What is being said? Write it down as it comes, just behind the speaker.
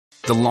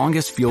The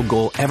longest field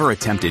goal ever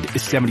attempted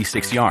is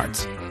 76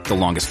 yards. The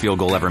longest field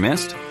goal ever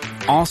missed?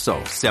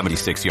 Also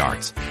 76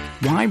 yards.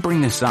 Why bring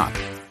this up?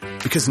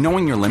 Because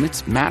knowing your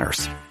limits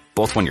matters,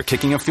 both when you're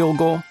kicking a field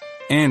goal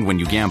and when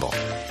you gamble.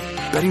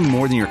 Betting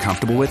more than you're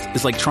comfortable with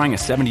is like trying a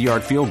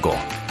 70-yard field goal.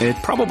 It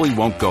probably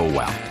won't go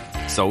well.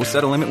 So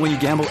set a limit when you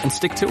gamble and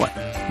stick to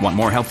it. Want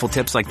more helpful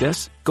tips like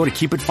this? Go to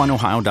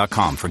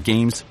keepitfunohio.com for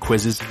games,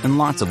 quizzes, and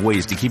lots of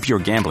ways to keep your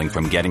gambling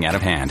from getting out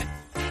of hand.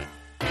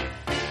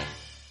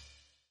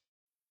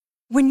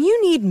 When you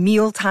need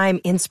mealtime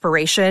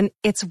inspiration,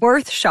 it's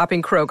worth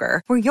shopping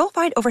Kroger, where you'll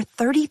find over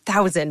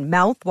 30,000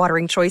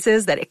 mouth-watering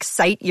choices that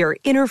excite your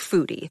inner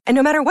foodie. And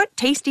no matter what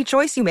tasty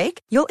choice you make,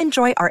 you'll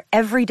enjoy our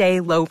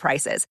everyday low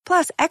prices,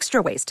 plus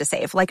extra ways to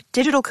save, like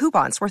digital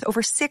coupons worth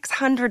over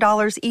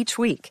 $600 each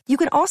week. You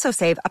can also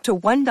save up to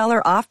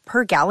 $1 off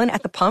per gallon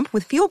at the pump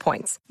with fuel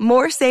points.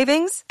 More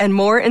savings and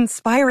more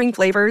inspiring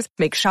flavors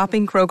make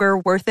shopping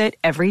Kroger worth it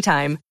every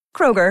time.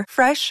 Kroger,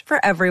 fresh for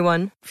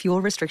everyone.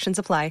 Fuel restrictions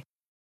apply.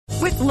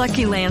 With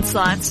Lucky Land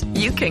Slots,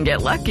 you can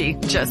get lucky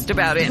just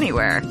about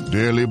anywhere.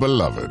 Dearly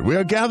beloved, we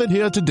are gathered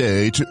here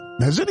today to...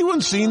 Has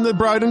anyone seen the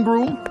bride and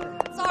groom?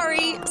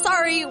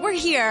 Sorry, we're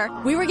here.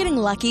 We were getting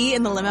lucky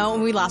in the limo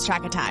and we lost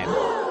track of time.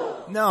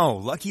 No,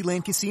 Lucky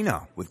Land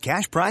Casino, with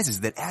cash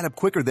prizes that add up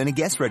quicker than a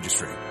guest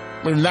registry.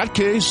 In that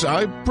case,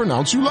 I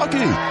pronounce you lucky.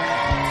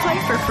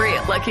 Play for free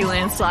at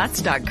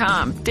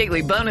LuckyLandSlots.com.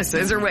 Daily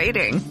bonuses are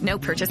waiting. No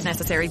purchase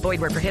necessary.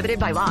 Void where prohibited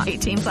by law.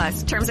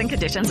 18+. Terms and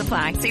conditions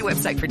apply. See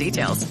website for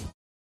details.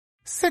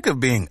 Sick of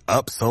being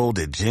upsold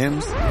at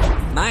gyms?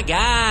 My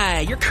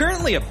guy, you're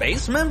currently a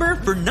base member.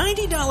 For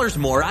 $90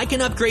 more, I can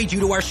upgrade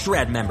you to our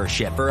Shred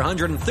membership. For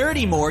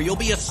 $130 more, you'll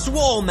be a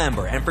Swole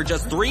member. And for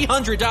just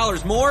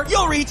 $300 more,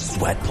 you'll reach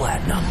Sweat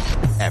Platinum.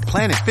 At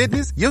Planet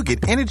Fitness, you'll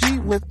get energy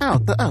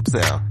without the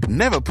upsell.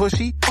 Never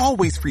pushy,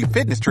 always free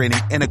fitness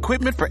training and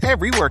equipment for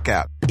every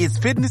workout. It's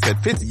fitness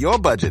that fits your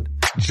budget.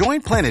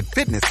 Join Planet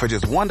Fitness for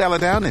just $1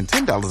 down and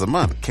 $10 a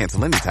month.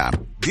 Cancel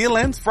anytime. Deal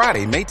ends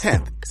Friday, May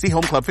 10th. See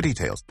Home Club for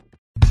details.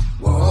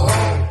 Whoa,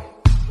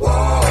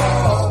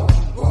 whoa,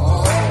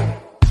 whoa,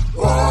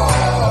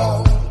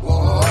 whoa,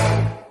 whoa,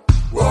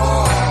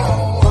 whoa.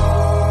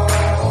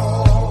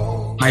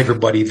 Hi,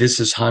 everybody. This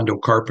is Hondo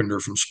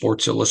Carpenter from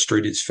Sports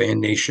Illustrated's Fan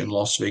Nation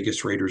Las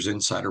Vegas Raiders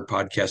Insider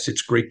Podcast.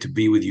 It's great to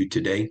be with you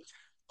today.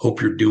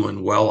 Hope you're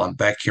doing well. I'm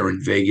back here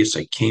in Vegas.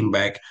 I came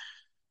back,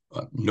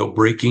 no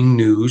breaking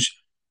news,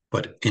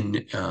 but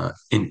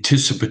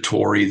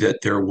anticipatory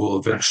that there will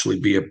eventually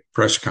be a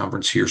press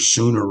conference here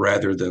sooner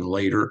rather than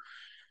later.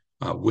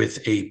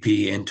 With AP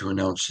and to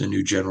announce the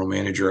new general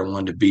manager. I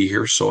wanted to be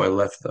here, so I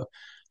left the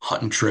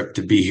hunting trip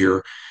to be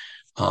here,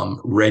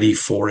 ready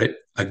for it.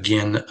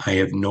 Again, I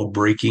have no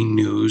breaking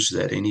news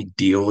that any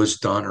deal is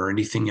done or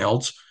anything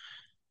else.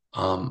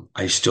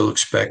 I still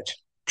expect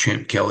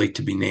Champ Kelly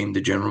to be named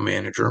the general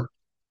manager.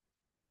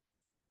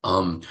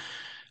 And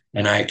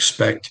I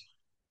expect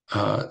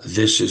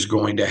this is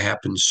going to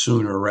happen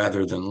sooner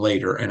rather than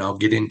later. And I'll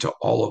get into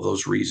all of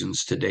those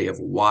reasons today of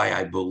why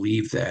I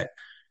believe that.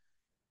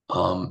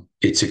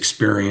 It's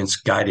experience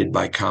guided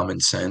by common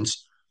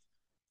sense,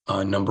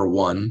 number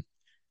one.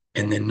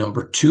 And then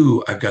number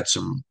two, I've got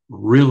some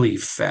really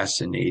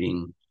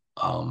fascinating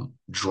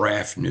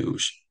draft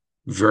news,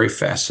 very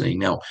fascinating.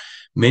 Now,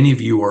 many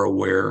of you are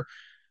aware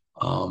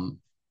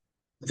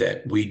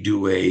that we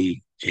do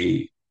a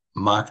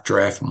mock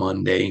draft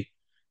Monday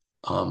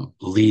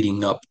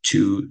leading up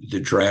to the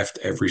draft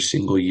every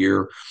single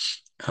year.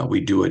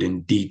 We do it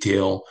in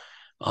detail.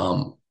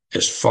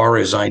 As far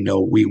as I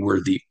know, we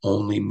were the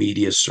only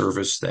media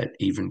service that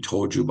even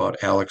told you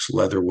about Alex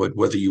Leatherwood,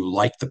 whether you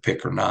liked the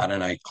pick or not,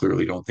 and I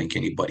clearly don't think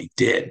anybody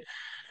did.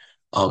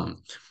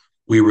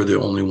 We were the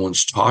only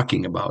ones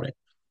talking about it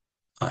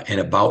and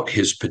about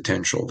his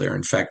potential there.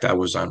 In fact, I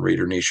was on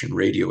Raider Nation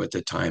Radio at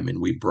the time,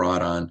 and we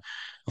brought on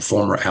a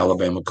former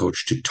Alabama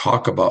coach to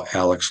talk about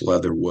Alex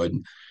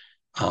Leatherwood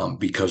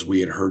because we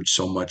had heard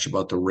so much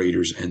about the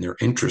Raiders and their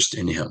interest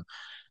in him.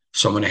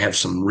 So I'm going to have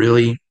some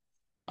really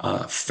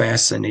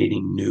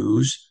fascinating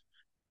news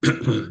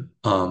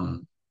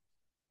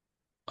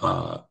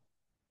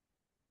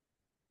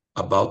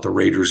about the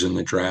Raiders in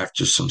the draft,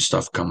 just some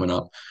stuff coming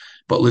up.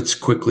 But let's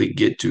quickly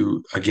get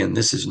to, again,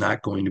 this is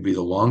not going to be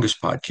the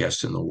longest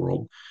podcast in the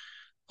world.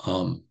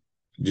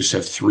 Just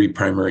have three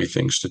primary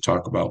things to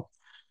talk about.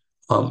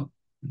 And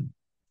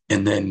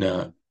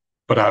then,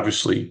 but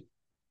obviously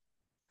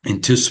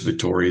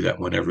anticipatory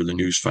that whenever the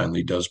news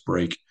finally does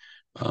break,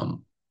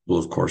 we'll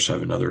of course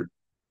have another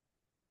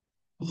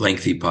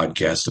lengthy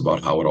podcast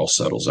about how it all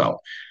settles out.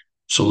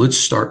 So let's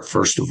start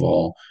first of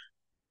all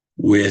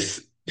with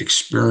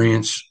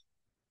experience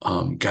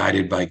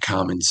guided by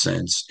common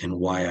sense and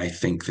why I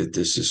think that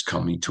this is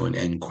coming to an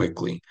end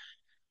quickly.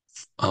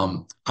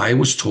 I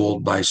was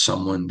told by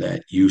someone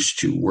that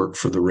used to work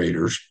for the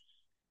Raiders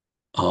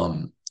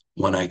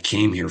when I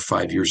came here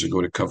 5 years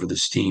ago to cover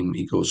this team,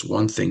 he goes,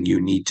 one thing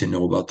you need to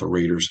know about the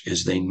Raiders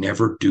is they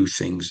never do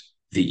things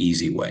the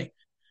easy way.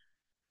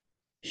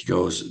 He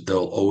goes, they'll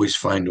always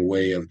find a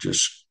way of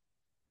just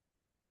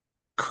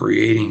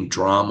creating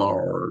drama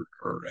or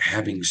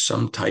having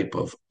some type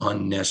of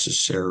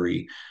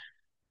unnecessary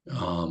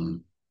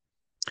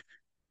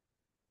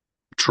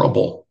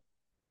trouble.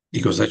 He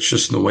goes, that's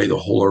just the way the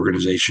whole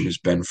organization has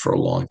been for a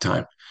long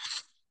time.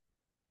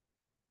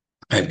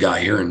 I've got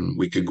here, and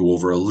we could go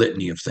over a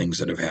litany of things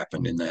that have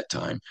happened in that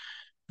time.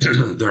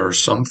 There are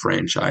some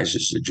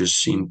franchises that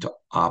just seem to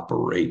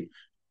operate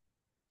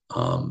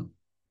uh,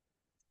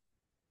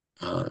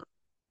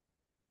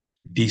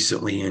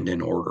 decently and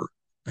in order.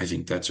 I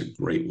think that's a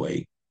great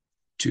way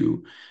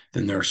to.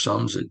 Then there are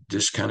some that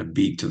just kind of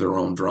beat to their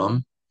own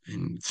drum,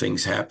 and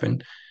things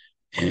happen,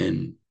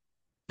 and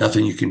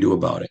nothing you can do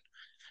about it.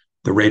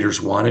 The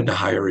Raiders wanted to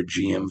hire a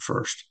GM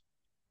first.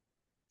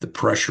 The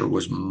pressure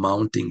was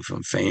mounting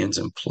from fans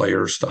and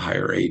players to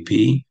hire AP.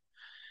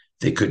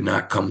 They could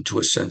not come to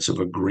a sense of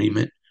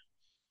agreement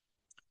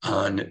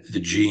on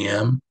the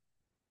GM,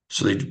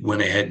 so they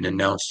went ahead and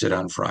announced it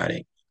on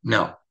Friday.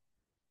 Now,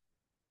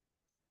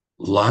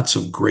 lots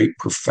of great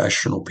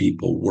professional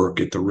people work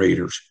at the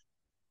Raiders.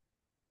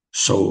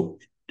 So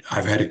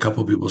I've had a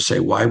couple of people say,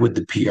 why would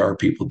the PR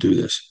people do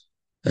this?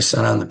 That's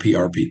not on the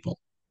PR people.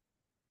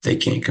 They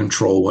can't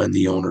control when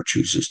the owner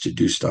chooses to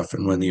do stuff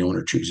and when the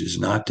owner chooses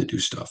not to do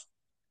stuff.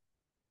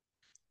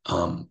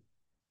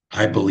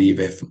 I believe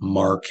if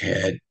Mark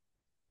had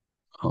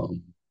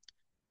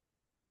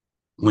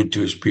went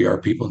to his PR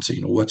people and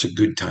said, what's a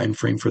good time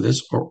frame for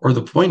this? Or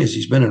the point is,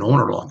 he's been an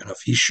owner long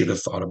enough. He should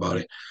have thought about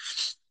it.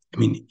 I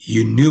mean,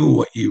 you knew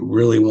what you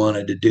really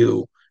wanted to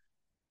do.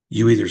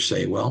 You either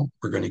say, well,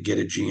 we're going to get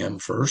a GM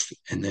first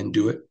and then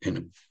do it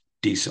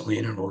decently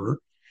in an order.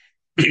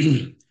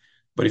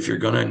 But if you're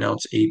going to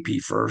announce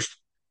AP first,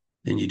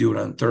 then you do it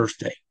on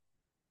Thursday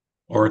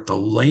or at the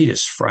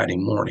latest Friday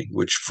morning,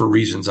 which for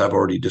reasons I've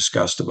already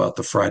discussed about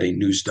the Friday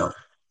news dump.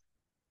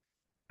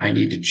 I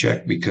need to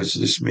check because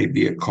this may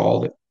be a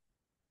call that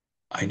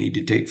I need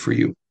to take for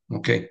you.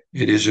 Okay.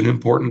 It is an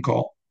important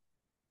call.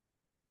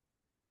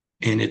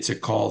 And it's a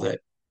call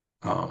that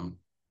I'll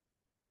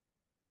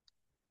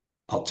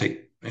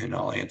take and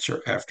I'll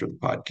answer after the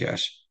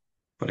podcast,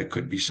 but it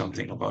could be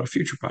something about a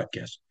future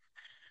podcast.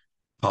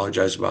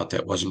 Apologize about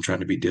that. Wasn't trying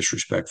to be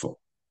disrespectful.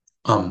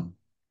 And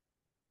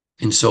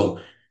so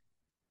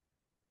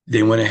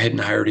they went ahead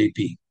and hired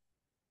AP.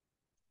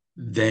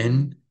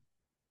 Then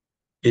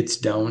it's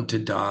down to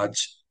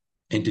Dodds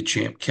and to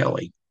Champ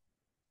Kelly.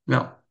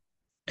 Now,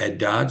 Ed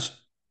Dodds,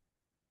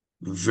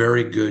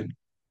 very good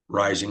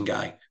rising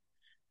guy.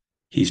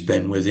 He's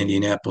been with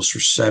Indianapolis for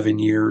 7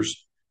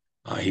 years.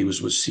 He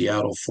was with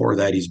Seattle for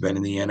that. He's been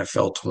in the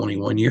NFL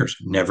 21 years.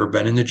 Never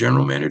been in the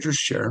general manager's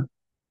chair.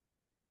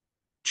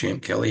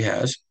 Champ Kelly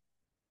has.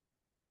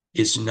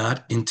 Is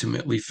not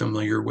intimately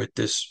familiar with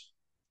this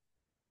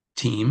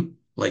team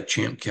like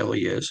Champ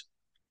Kelly is.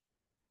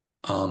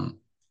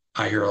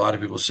 I hear a lot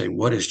of people say,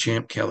 what has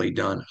Champ Kelly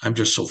done? I'm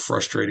just so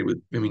frustrated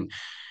with,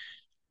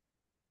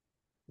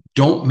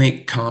 don't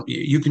make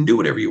you can do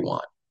whatever you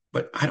want,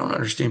 but I don't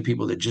understand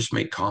people that just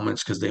make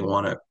comments because they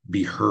want to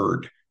be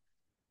heard.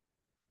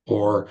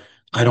 Or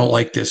I don't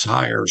like this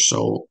hire,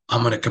 so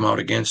I'm going to come out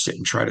against it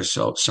and try to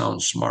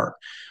sound smart.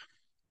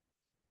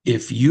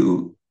 If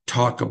you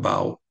talk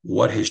about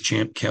what has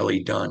Champ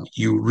Kelly done,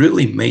 you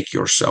really make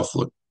yourself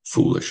look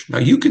foolish. Now,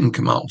 you can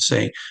come out and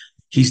say,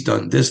 he's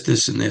done this,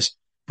 this, and this,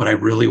 but I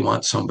really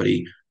want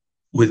somebody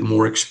with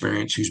more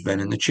experience who's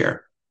been in the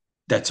chair.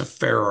 That's a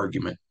fair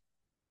argument.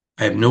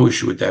 I have no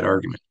issue with that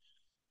argument.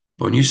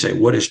 But when you say,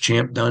 what has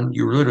Champ done?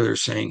 You're literally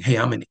saying, hey,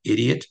 I'm an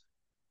idiot.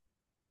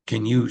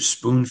 Can you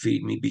spoon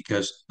feed me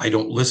because I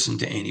don't listen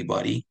to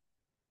anybody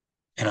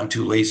and I'm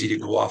too lazy to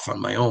go off on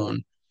my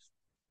own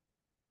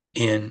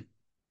and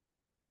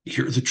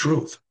hear the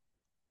truth?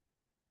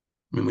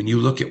 I mean, when you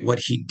look at what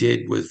he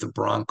did with the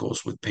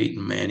Broncos, with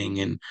Peyton Manning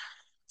and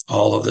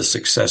all of the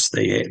success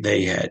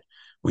they had,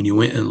 when you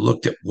went and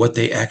looked at what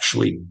they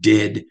actually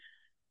did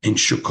in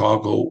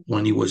Chicago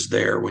when he was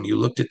there, when you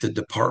looked at the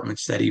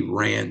departments that he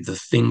ran, the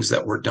things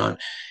that were done.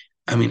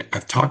 I mean,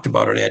 I've talked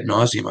about it ad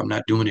nauseum. I'm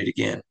not doing it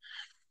again.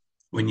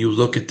 When you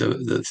look at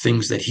the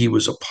things that he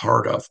was a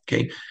part of,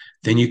 okay,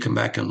 then you come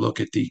back and look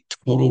at the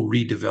total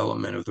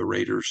redevelopment of the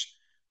Raiders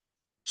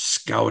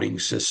scouting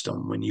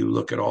system. When you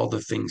look at all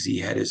the things he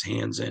had his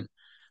hands in,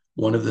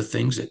 one of the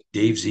things that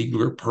Dave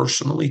Ziegler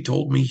personally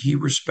told me he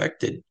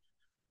respected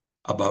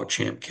about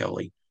Champ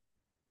Kelly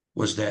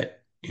was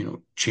that,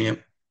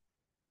 Champ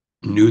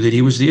knew that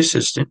he was the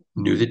assistant,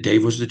 knew that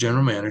Dave was the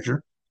general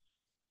manager,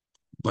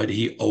 but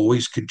he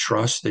always could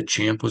trust that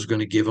Champ was going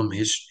to give him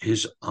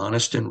his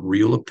honest and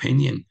real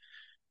opinion,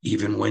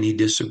 even when he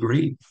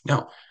disagreed.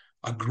 Now,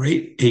 a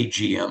great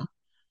AGM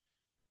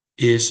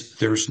is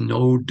there's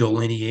no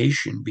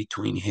delineation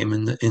between him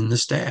and the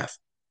staff.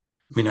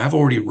 I mean, I've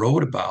already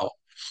wrote about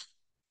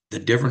the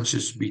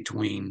differences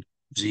between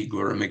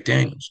Ziegler and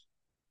McDaniels.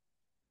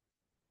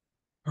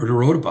 I already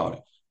wrote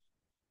about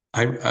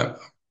it.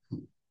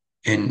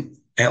 And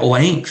at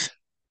length,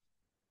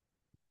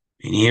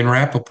 and Ian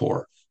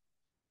Rappaport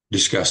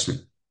discussed it,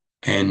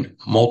 and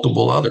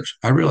multiple others.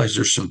 I realize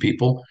there's some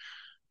people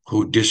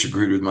who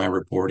disagreed with my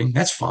reporting.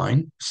 That's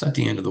fine. It's not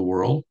the end of the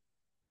world.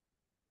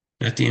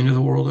 Not the end of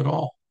the world at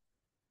all.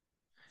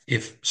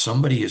 If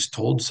somebody is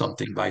told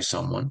something by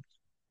someone,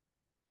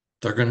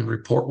 they're going to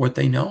report what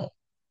they know.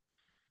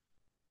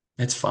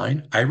 That's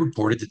fine. I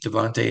reported that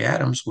Davante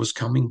Adams was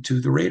coming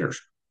to the Raiders.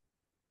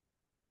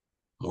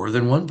 More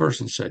than one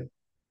person said,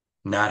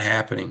 not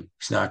happening.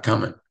 It's not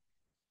coming.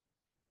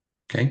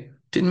 Okay.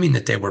 Didn't mean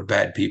that they were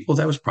bad people.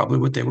 That was probably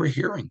what they were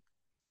hearing.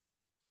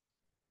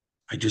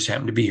 I just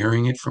happened to be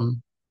hearing it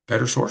from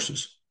better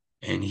sources,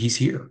 and he's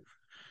here.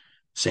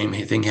 Same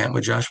thing happened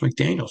with Josh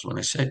McDaniels. When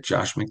I said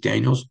Josh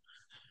McDaniels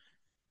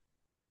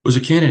was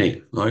a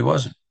candidate, no, he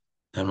wasn't.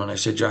 And when I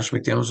said Josh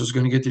McDaniels was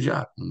going to get the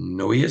job,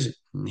 no, he isn't.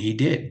 He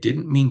did.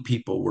 Didn't mean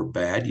people were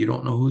bad. You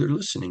don't know who they're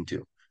listening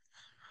to.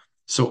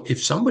 So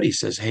if somebody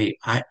says, hey,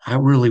 I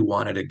really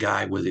wanted a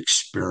guy with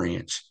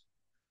experience,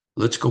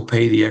 let's go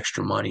pay the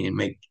extra money and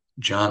make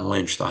John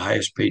Lynch the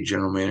highest paid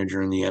general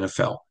manager in the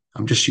NFL.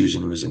 I'm just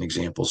using him as an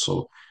example.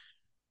 So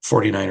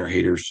 49er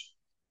haters,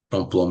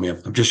 don't blow me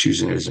up. I'm just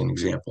using it as an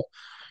example.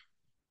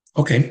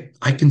 Okay,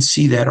 I can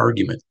see that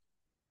argument.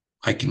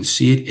 I can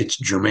see it. It's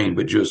germane,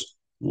 but just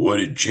what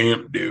did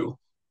Champ do?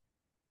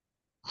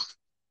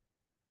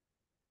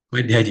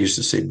 My dad used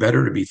to say,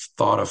 better to be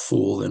thought a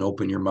fool than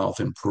open your mouth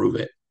and prove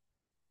it.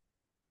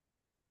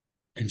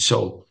 And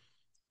so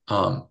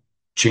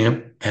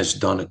Champ has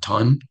done a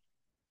ton.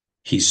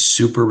 He's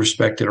super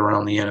respected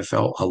around the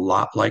NFL, a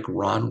lot like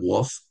Ron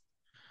Wolf.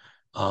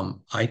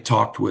 I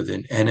talked with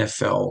an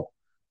NFL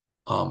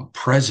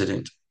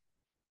president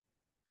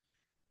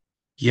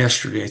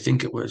yesterday. I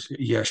think it was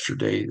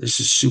yesterday. This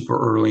is super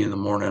early in the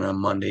morning on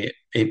Monday.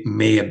 It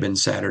may have been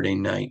Saturday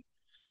night,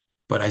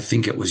 but I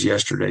think it was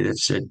yesterday that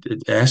said,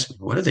 asked me,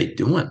 what are they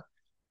doing?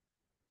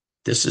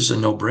 This is a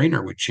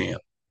no-brainer with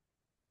Champ.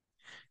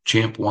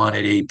 Champ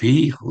wanted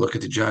AP. Look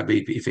at the job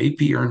AP. If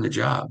AP earned the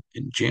job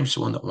and Champ's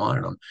the one that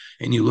wanted him,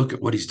 and you look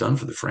at what he's done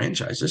for the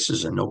franchise, this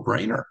is a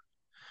no-brainer.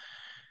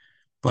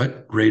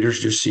 But Raiders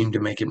just seem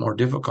to make it more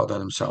difficult on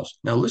themselves.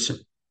 Now, listen,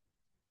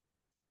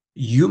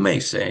 you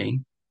may say,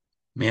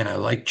 man, I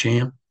like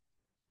Champ.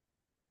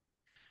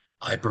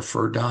 I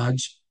prefer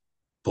Dodds.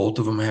 Both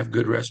of them have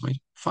good resumes.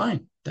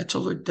 Fine. That's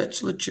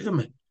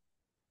legitimate.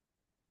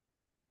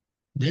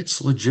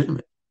 That's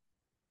legitimate.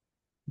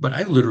 But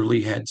I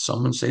literally had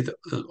someone say that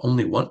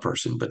only one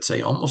person, but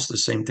say almost the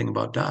same thing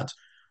about Dodds.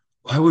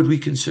 Why would we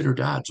consider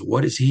Dodds?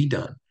 What has he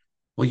done?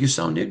 Well, you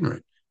sound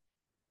ignorant.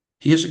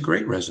 He has a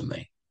great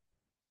resume.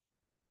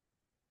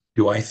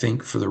 Do I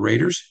think for the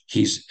Raiders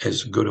he's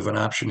as good of an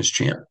option as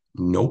Champ?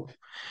 Nope.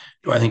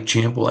 Do I think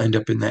Champ will end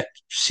up in that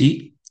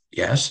seat?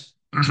 Yes.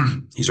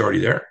 He's already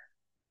there.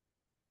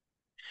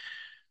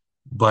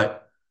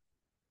 But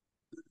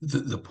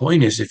the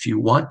point is, if you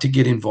want to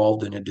get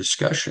involved in a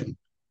discussion,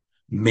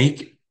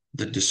 make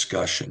the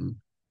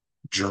discussion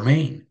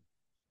germane.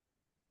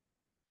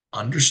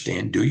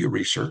 Understand, do your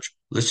research,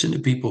 listen to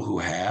people who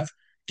have,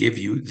 give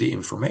you the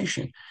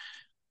information.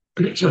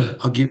 But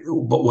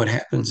what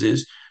happens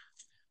is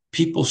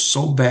people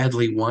so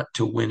badly want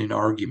to win an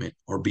argument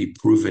or be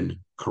proven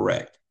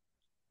correct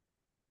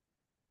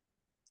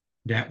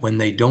that when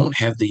they don't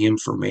have the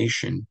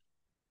information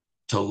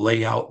to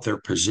lay out their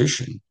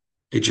position,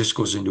 it just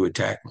goes into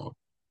attack mode.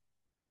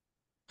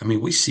 I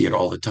mean, we see it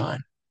all the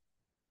time.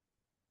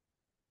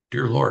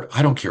 Dear Lord,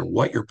 I don't care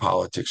what your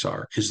politics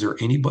are. Is there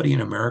anybody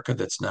in America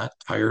that's not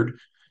tired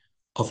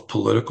of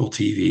political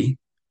TV?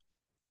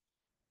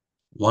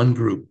 One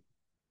group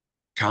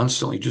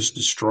constantly just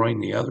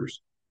destroying the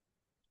others.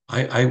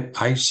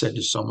 I said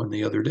to someone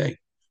the other day,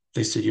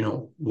 they said, you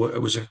know,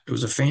 it was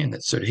a fan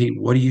that said, hey,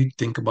 what do you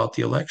think about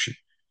the election?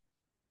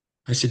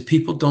 I said,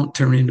 people don't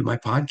turn into my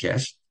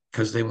podcast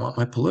because they want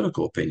my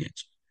political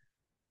opinions.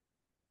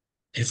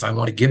 If I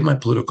want to give my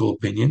political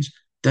opinions,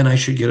 then I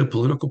should get a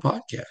political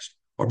podcast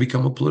or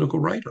become a political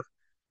writer.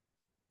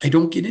 I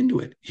don't get into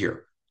it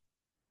here.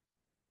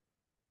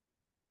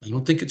 I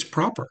don't think it's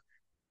proper.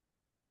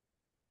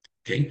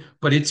 Okay.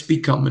 But it's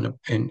become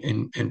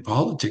in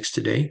politics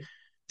today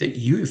that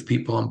you have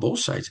people on both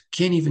sides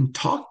can't even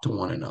talk to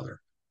one another.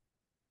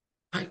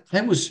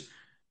 I was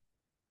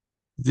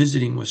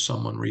visiting with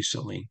someone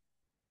recently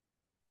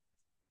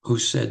who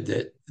said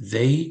that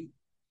they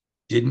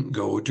didn't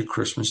go to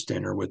Christmas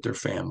dinner with their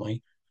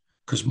family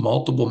because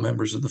multiple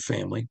members of the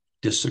family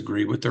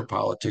disagree with their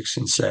politics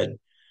and said,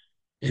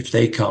 if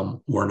they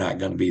come, we're not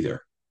going to be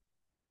there.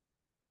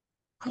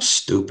 How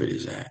stupid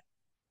is that?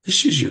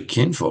 This is your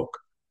kinfolk.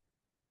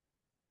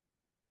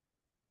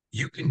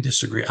 You can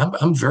disagree.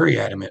 I'm very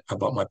adamant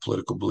about my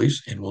political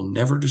beliefs and will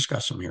never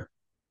discuss them here.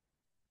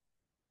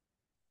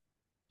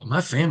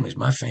 My family's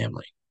my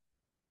family.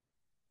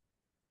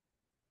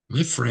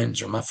 My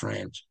friends are my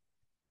friends.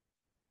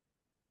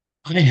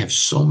 I have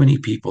so many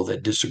people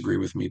that disagree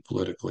with me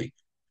politically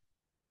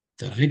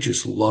that I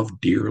just love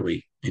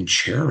dearly and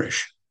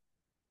cherish.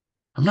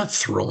 I'm not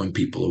throwing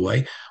people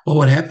away. Well,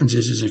 what happens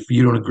is if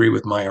you don't agree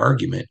with my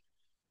argument,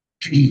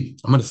 I'm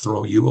going to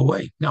throw you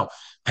away. Now,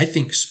 I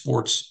think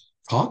sports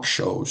talk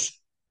shows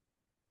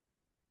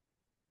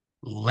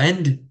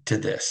lend to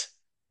this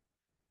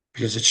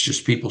because it's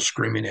just people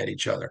screaming at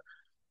each other.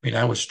 I mean,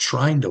 I was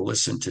trying to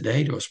listen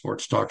today to a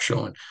sports talk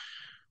show, and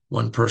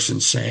one person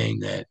saying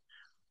that,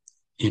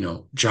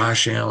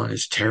 Josh Allen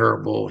is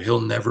terrible.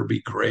 He'll never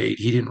be great.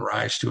 He didn't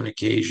rise to an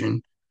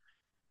occasion.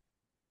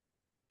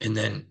 And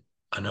then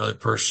another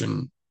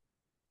person,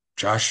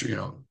 Josh,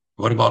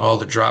 what about all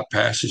the drop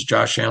passes?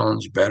 Josh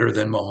Allen's better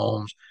than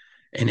Mahomes.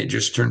 And it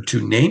just turned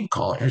to name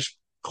calling. Just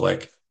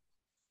click.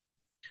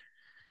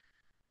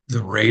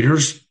 The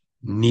Raiders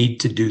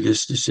need to do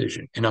this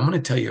decision. And I'm going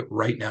to tell you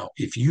right now,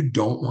 if you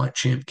don't want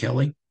Champ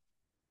Kelly,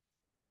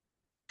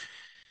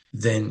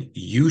 then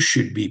you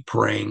should be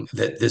praying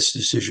that this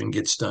decision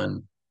gets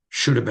done,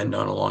 should have been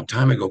done a long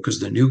time ago, because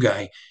the new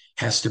guy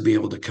has to be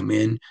able to come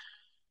in,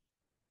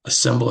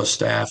 assemble a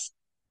staff,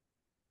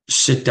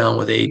 sit down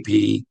with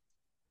AP,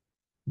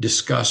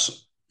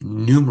 discuss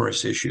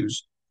numerous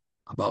issues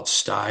about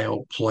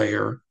style,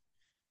 player.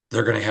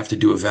 They're going to have to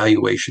do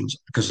evaluations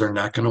because they're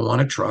not going to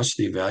want to trust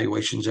the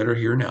evaluations that are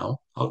here now.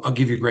 I'll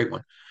give you a great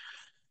one.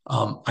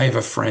 I have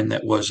a friend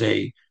that was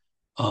a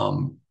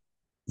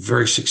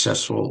very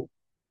successful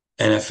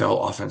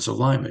NFL offensive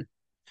lineman,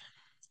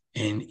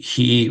 and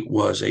he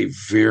was a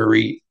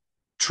very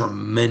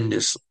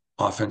tremendous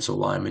offensive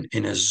lineman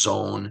in a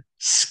zone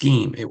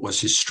scheme. It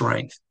was his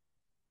strength.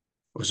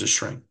 It was his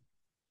strength.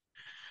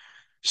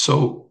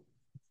 So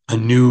a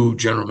new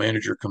general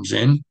manager comes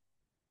in.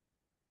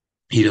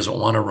 He doesn't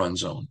want to run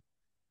zone.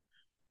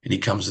 And he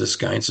comes to this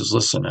guy and says,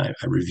 listen, I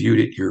reviewed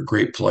it. You're a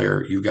great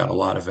player. You got a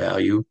lot of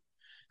value.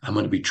 I'm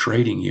going to be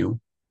trading you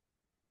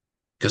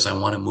because I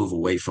want to move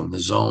away from the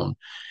zone.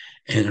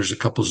 And there's a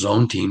couple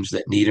zone teams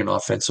that need an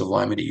offensive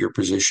lineman at your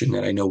position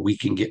that I know we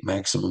can get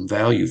maximum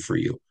value for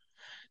you.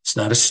 It's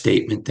not a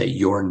statement that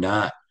you're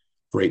not a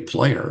great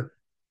player,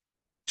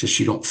 just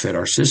you don't fit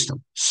our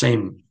system.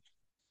 Same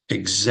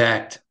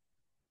exact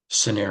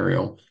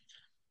scenario.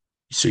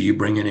 So you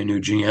bring in a new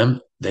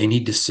GM, they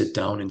need to sit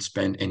down and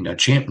spend, and a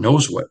Champ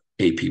knows what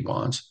AP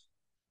wants.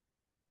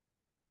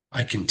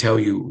 I can tell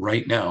you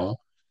right now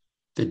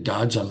that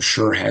Dodds, I'm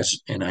sure, has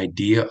an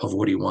idea of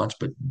what he wants,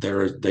 but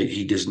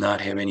he does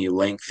not have any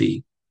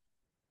lengthy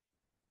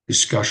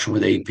discussion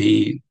with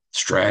AP,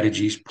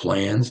 strategies,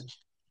 plans.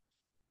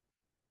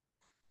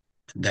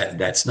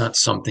 That's not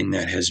something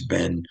that has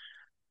been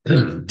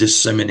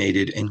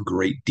disseminated in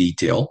great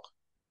detail.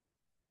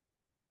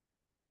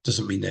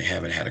 Doesn't mean they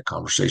haven't had a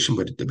conversation,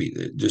 but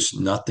just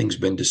nothing's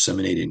been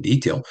disseminated in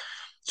detail.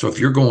 So if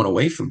you're going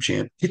away from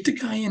Champ, get the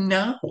guy in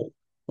now,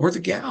 or the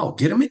gal,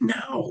 get him in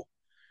now.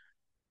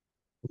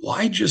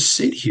 Why just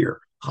sit here?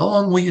 How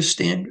long will you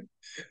stand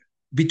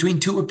between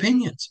two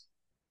opinions?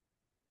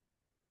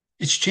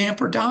 It's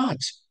Champ or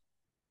Dodds.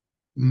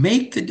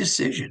 Make the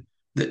decision.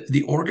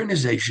 The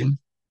organization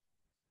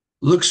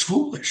looks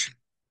foolish.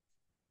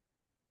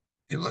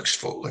 It looks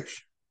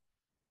foolish.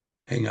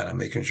 Hang on, I'm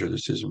making sure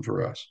this isn't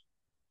for us.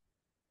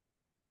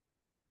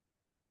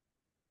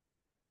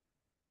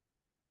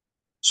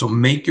 So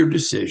make your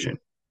decision.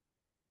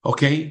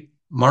 Okay,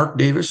 Mark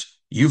Davis,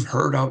 you've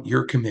heard out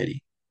your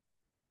committee.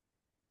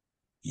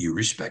 You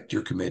respect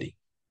your committee.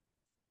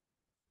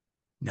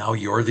 Now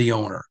you're the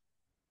owner.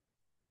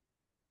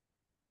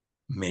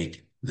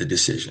 Make the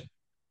decision.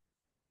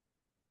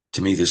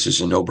 To me, this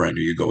is a no-brainer.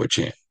 You go with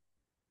Champ.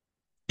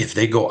 If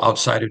they go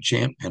outside of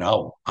Champ, and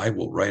I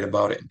will write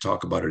about it and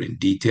talk about it in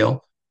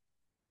detail,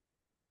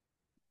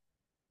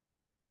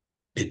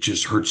 it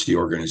just hurts the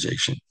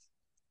organization.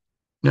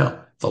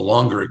 Now, the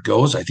longer it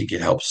goes, I think it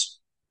helps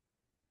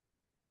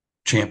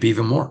Champ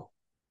even more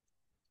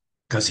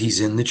because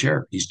he's in the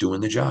chair. He's doing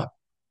the job.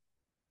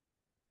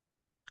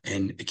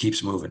 And it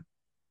keeps moving.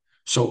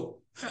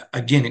 So,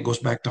 again, it goes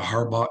back to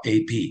Harbaugh,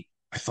 AP.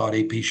 I thought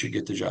AP should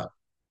get the job.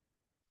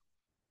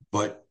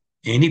 But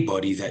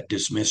anybody that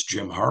dismissed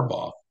Jim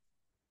Harbaugh,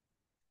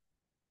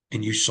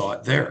 and you saw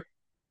it there,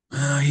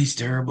 he's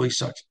terrible, he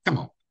sucks. Come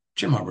on,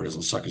 Jim Harbaugh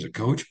doesn't suck as a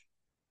coach.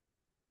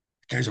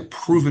 The guy's a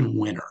proven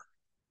winner.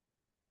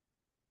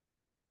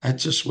 That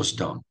just was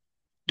dumb.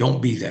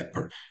 Don't be that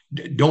person.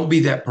 Don't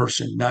be that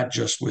person, not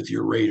just with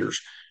your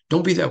Raiders.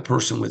 Don't be that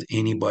person with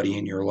anybody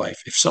in your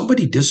life. If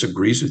somebody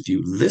disagrees with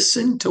you,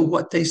 listen to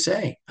what they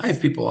say. I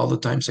have people all the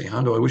time say,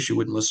 Hondo, I wish you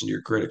wouldn't listen to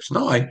your critics.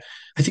 No, I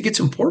think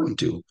it's important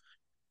to.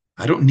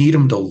 I don't need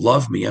them to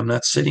love me. I'm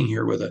not sitting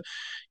here with an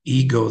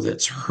ego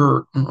that's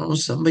hurt. Oh,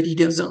 somebody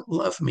doesn't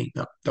love me.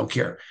 No, don't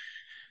care.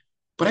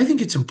 But I think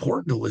it's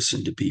important to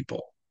listen to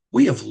people.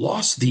 We have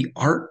lost the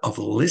art of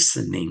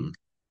listening.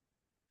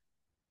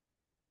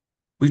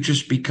 We've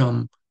just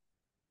become,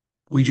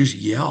 we just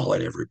yell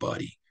at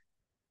everybody.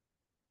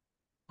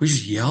 We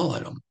just yell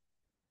at them.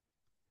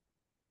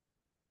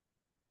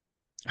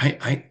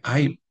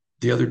 I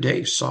the other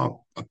day saw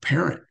a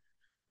parent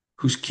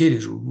whose kid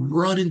is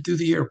running through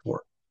the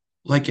airport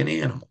like an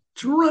animal.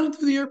 It's running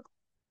through the airport,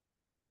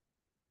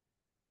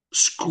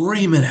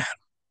 screaming at him.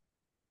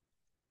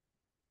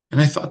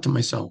 And I thought to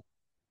myself,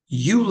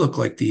 you look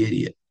like the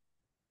idiot.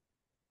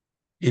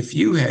 If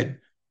you had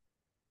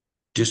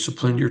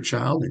disciplined your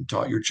child and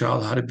taught your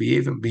child how to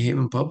behave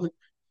in public,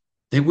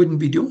 They wouldn't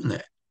be doing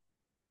that.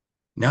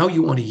 Now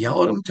you want to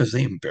yell at them because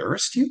they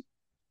embarrassed you?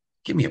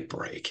 Give me a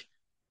break.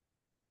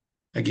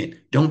 Again,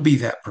 don't be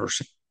that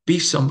person. Be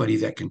somebody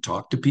that can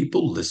talk to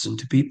people, listen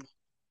to people.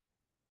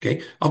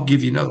 Okay. I'll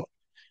give you another one.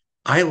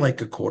 I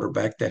like a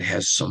quarterback that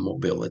has some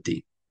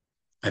mobility.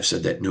 I've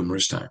said that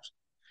numerous times.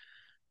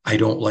 I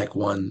don't like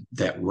one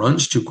that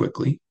runs too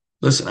quickly.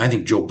 Listen, I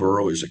think Joe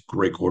Burrow is a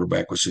great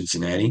quarterback with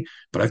Cincinnati,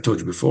 but I've told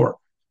you before,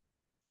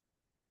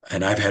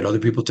 and I've had other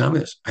people tell me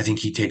this, I think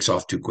he takes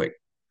off too quick.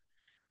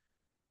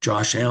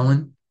 Josh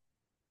Allen,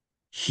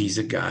 he's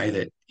a guy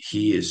that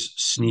he is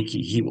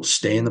sneaky. He will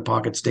stay in the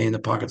pocket, stay in the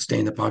pocket, stay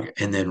in the pocket,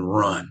 and then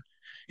run.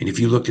 And if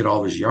you looked at all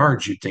of his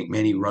yards, you'd think,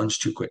 man, he runs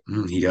too quick.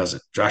 He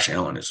doesn't. Josh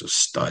Allen is a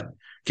stud.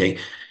 Okay.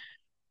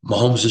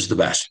 Mahomes is the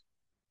best.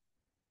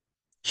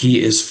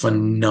 He is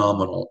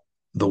phenomenal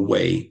the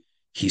way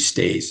he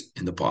stays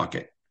in the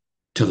pocket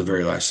to the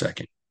very last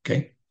second.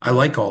 Okay. I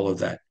like all of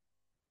that.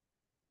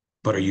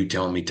 But are you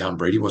telling me Tom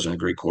Brady wasn't a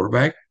great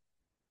quarterback?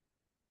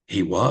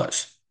 He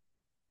was.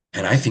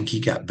 And I think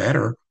he got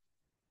better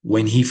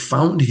when he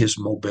found his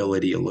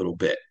mobility a little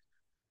bit.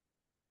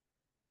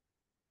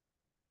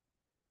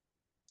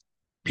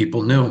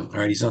 People knew, all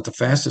right, he's not the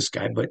fastest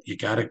guy, but you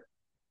got to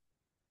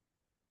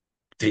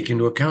take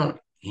into account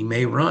he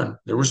may run.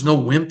 There was no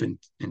wimp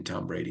in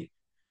Tom Brady.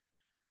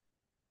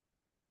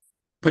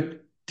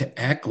 But to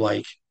act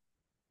like,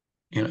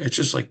 it's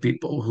just like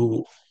people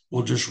who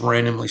will just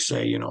randomly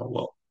say,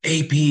 well,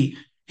 AP,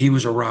 he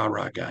was a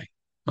rah-rah guy.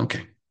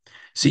 Okay.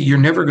 See, you're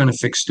never going to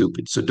fix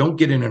stupid. So don't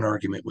get in an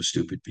argument with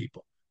stupid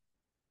people.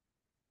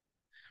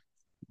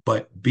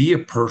 But be a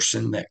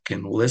person that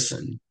can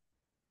listen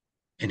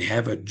and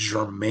have a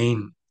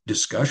germane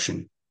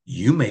discussion.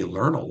 You may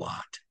learn a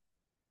lot.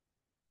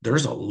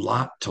 There's a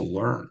lot to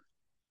learn.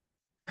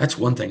 That's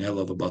one thing I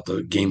love about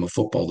the game of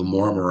football. The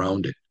more I'm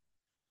around it,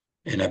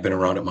 and I've been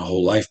around it my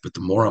whole life, but the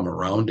more I'm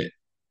around it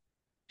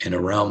and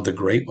around the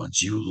great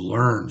ones, you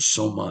learn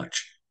so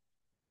much.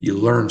 You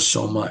learn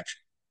so much.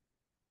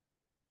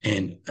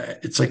 And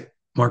it's like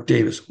Mark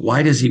Davis.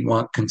 Why does he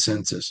want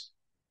consensus?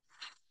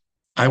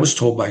 I was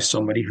told by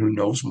somebody who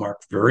knows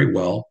Mark very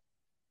well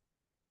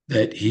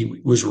that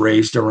he was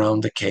raised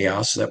around the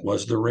chaos that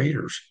was the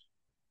Raiders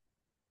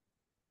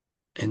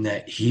and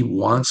that he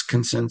wants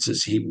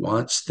consensus. He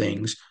wants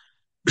things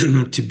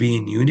to be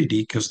in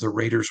unity because the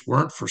Raiders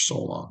weren't for so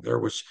long.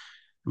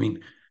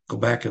 Go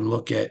back and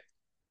look at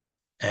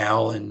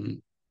Al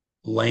and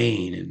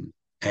Lane and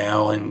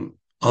Al and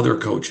other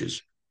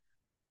coaches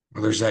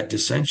where there's that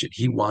dissension.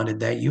 He wanted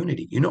that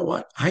unity. You know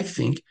what? I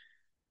think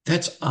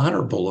that's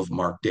honorable of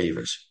Mark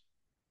Davis.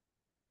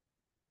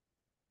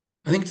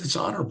 I think that's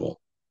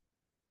honorable.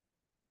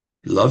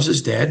 He loves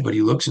his dad, but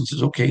he looks and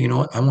says, okay, you know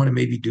what? I want to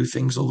maybe do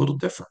things a little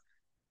different.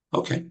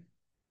 Okay.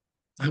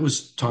 I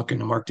was talking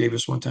to Mark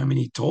Davis one time and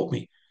he told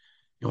me,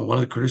 one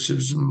of the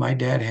criticisms my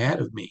dad had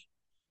of me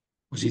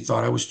was he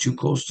thought I was too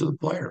close to the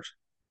players.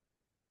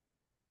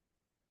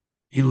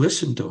 He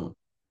listened to him.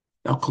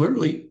 Now,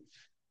 clearly,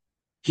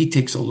 he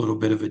takes a little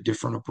bit of a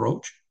different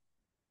approach,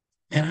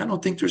 and I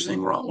don't think there's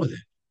anything wrong with it.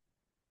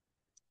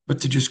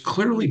 But to just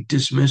clearly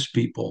dismiss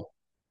people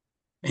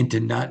and to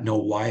not know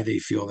why they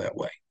feel that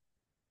way.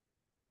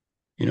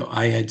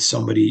 I had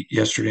somebody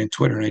yesterday on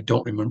Twitter, and I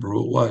don't remember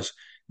who it was,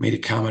 made a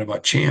comment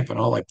about Champ, and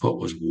all I put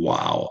was,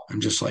 wow.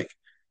 I'm just like,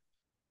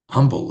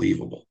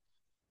 unbelievable.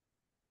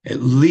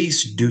 At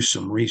least do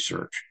some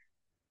research.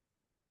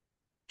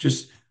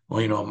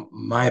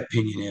 My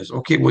opinion is,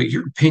 okay, well,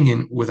 your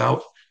opinion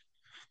without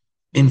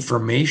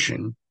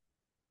information,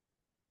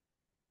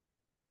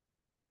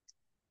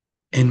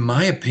 in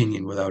my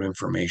opinion, without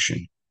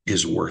information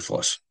is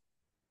worthless.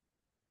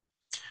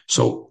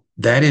 So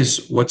that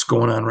is what's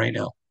going on right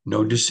now.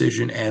 No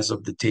decision as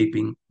of the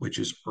taping, which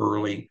is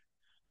early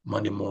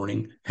Monday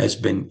morning,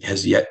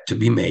 has yet to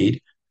be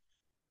made.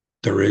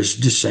 There is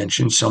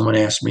dissension. Someone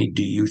asked me,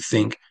 do you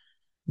think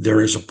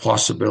there is a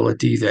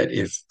possibility that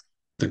if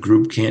the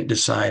group can't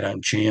decide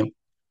on Champ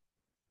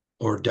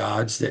or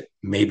Dodds, that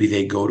maybe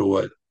they go to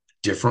a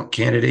different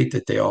candidate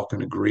that they all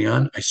can agree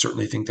on? I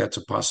certainly think that's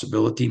a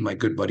possibility. My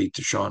good buddy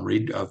Tashawn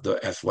Reed of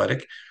The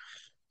Athletic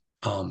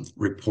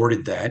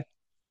reported that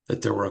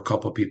there were a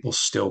couple of people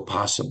still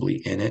possibly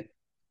in it.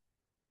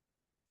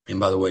 And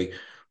by the way,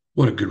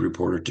 what a good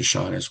reporter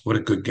Tashawn is. What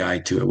a good guy,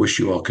 too. I wish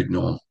you all could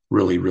know him.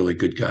 Really, really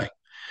good guy.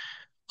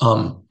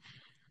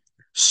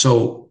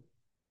 So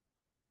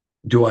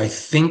do I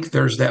think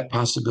there's that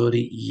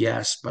possibility?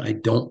 Yes, but I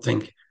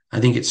think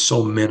it's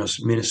so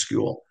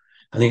minuscule.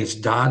 I think it's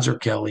Dodds or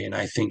Kelly, and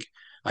I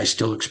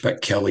still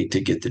expect Kelly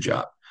to get the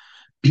job.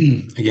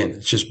 Again,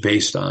 it's just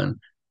based on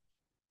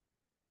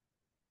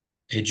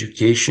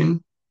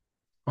experience,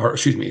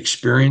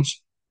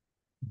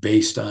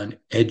 based on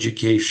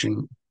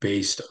education,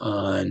 based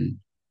on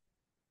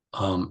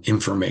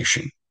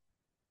information.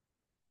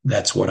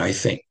 That's what I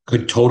think.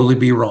 Could totally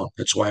be wrong.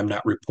 That's why I'm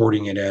not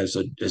reporting it as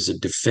a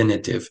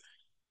definitive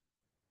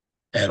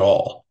at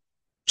all.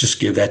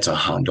 That's a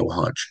Hondo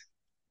hunch.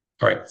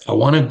 All right. I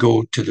want to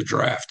go to the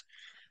draft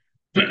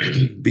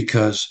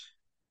because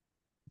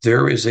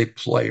there is a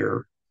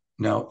player.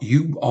 Now,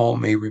 you all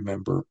may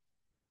remember,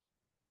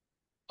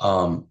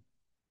 um,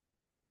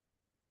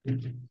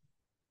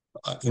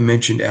 I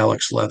mentioned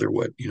Alex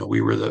Leatherwood.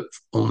 We were the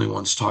only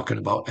ones talking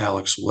about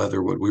Alex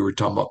Leatherwood. We were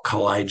talking about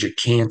Kalijah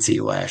Kancey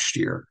last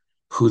year,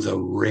 who the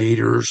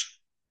Raiders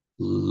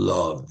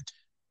loved,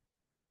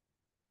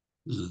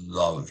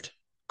 loved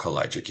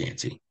Kalijah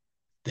Kancey.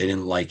 They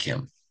didn't like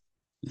him.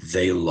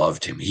 They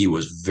loved him. He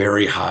was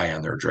very high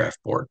on their draft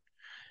board.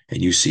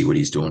 And you see what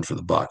he's doing for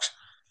the Bucs.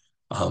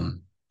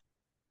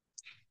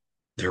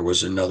 There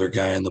was another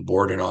guy on the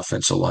board, an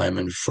offensive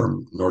lineman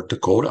from North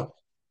Dakota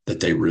that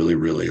they really,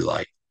 really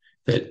liked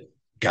that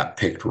got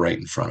picked right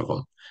in front of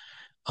them.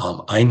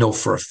 I know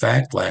for a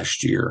fact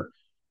last year,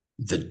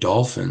 the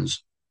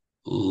Dolphins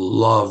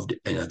loved,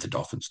 and not the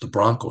Dolphins, the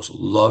Broncos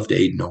loved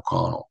Aiden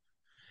O'Connell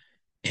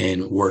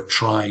and were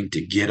trying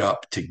to get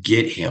up to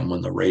get him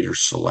when the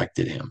Raiders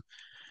selected him.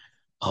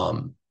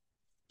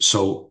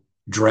 So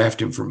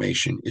draft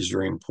information is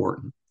very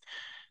important.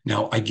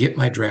 Now, I get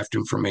my draft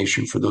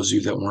information, for those of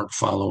you that weren't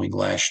following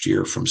last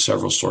year, from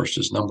several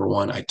sources. Number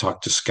one, I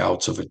talked to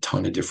scouts of a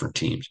ton of different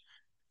teams.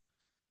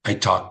 I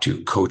talked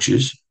to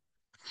coaches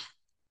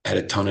at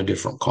a ton of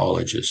different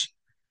colleges.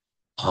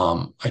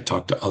 I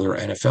talked to other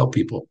NFL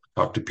people,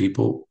 talked to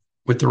people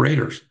with the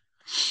Raiders,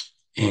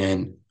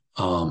 and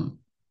I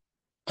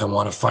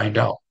want to find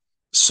out.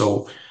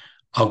 So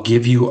I'll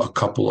give you a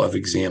couple of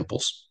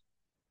examples.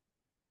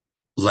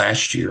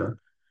 Last year,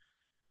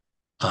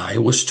 I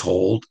was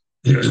told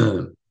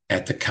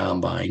at the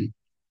combine,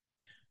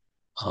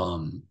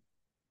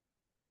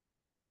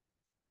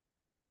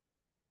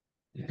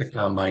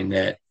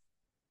 that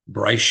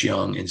Bryce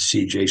Young and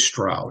CJ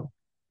Stroud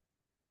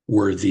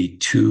were the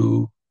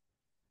two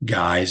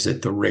guys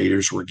that the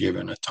Raiders were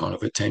given a ton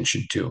of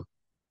attention to.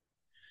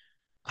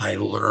 I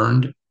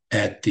learned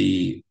at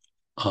the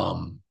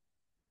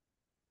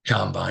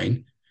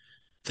combine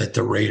that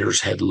the Raiders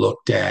had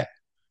looked at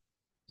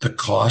the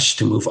cost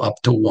to move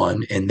up to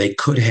one, and they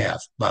could have,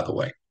 by the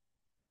way.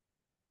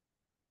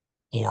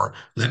 Or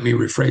let me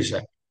rephrase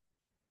that.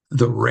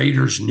 The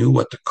Raiders knew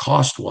what the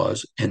cost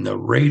was, and the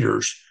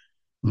Raiders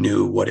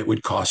knew what it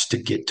would cost to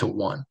get to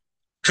one.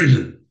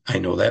 I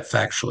know that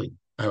factually.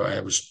 I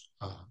was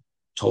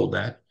told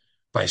that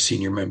by a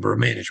senior member of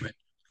management.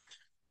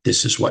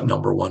 This is what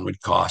number one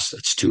would cost.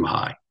 That's too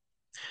high.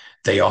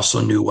 They also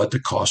knew what the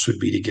cost would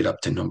be to get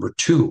up to number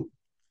two.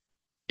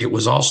 It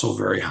was also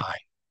very high.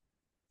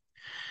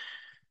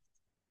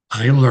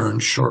 I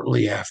learned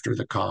shortly after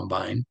the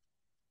combine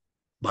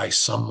by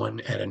someone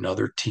at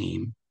another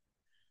team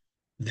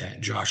that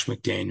Josh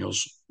McDaniels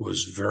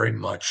was very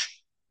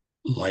much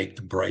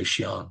like Bryce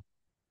Young.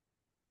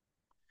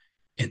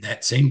 And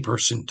that same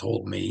person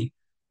told me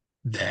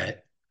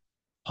that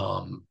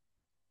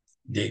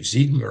Dave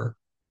Ziegler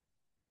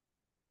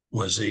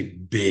was a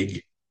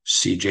big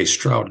CJ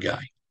Stroud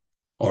guy.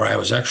 Or I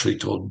was actually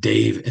told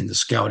Dave and the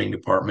scouting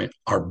department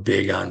are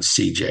big on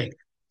CJ.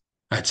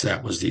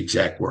 That was the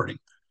exact wording.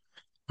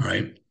 All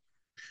right.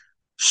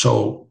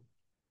 So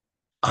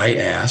I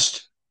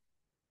asked,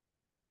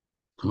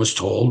 was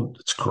told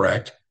it's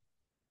correct.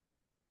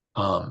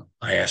 I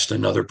asked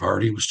another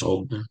party, was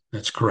told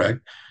that's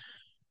correct,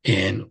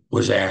 and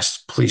was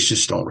asked, please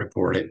just don't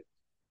report it.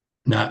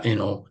 Not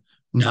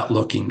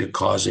looking to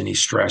cause any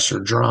stress or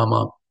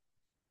drama.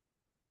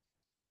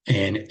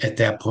 And at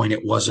that point,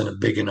 it wasn't a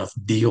big enough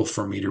deal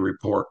for me to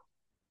report.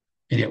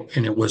 And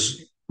it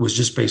was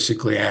just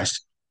basically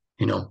asked,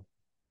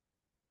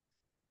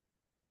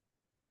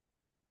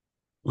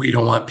 we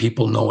don't want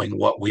people knowing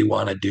what we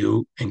want to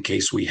do in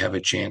case we have a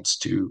chance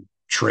to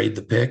trade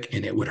the pick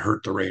and it would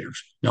hurt the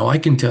Raiders. Now, I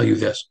can tell you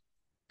this,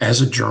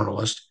 as a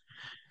journalist,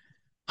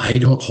 I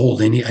don't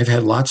hold any. I've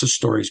had lots of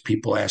stories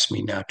people ask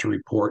me not to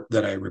report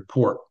that I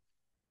report,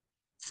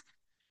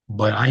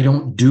 but I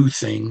don't do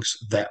things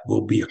that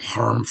will be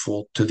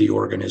harmful to the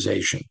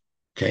organization.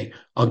 Okay.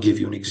 I'll give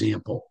you an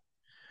example.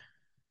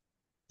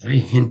 I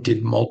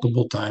hinted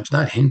multiple times,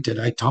 not hinted,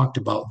 I talked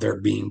about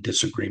there being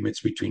disagreements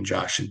between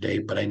Josh and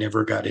Dave, but I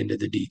never got into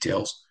the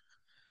details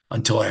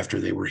until after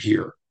they were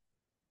here.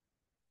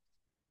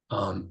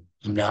 I'm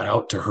not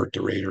out to hurt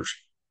the Raiders.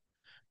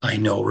 I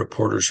know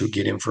reporters who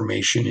get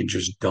information and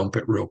just dump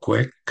it real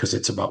quick because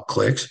it's about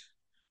clicks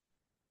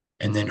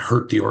and then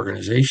hurt the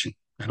organization.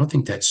 I don't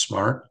think that's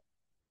smart.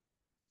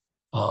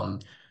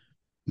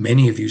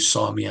 Many of you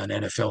saw me on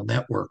NFL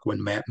Network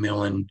when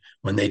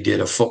they did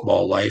a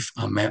football life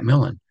on Matt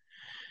Millen.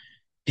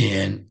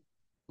 And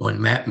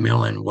when Matt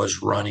Millen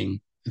was running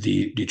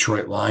the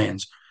Detroit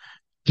Lions,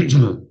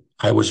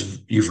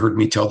 you've heard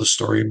me tell the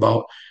story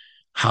about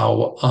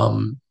how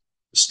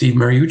Steve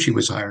Mariucci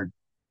was hired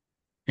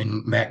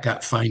and Matt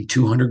got fined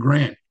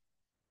 $200,000.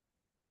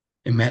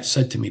 And Matt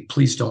said to me,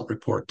 please don't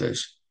report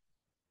this.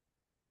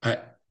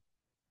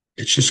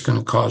 It's just going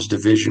to cause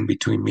division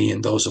between me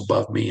and those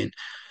above me. And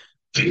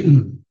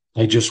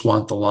I just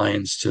want the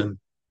Lions to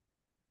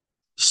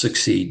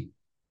succeed.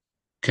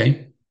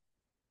 Okay.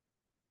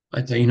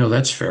 I thought,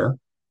 that's fair.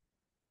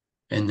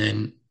 And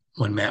then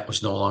when Matt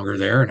was no longer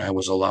there and I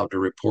was allowed to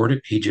report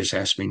it, he just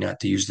asked me not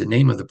to use the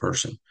name of the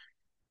person.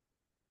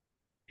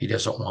 He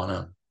doesn't want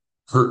to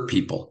hurt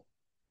people.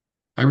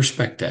 I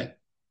respect that.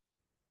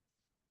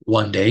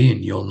 One day,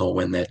 and you'll know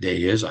when that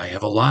day is, I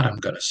have a lot I'm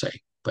going to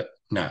say, but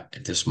not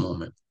at this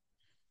moment.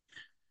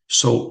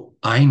 So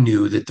I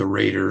knew that the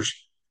Raiders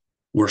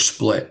were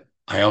split.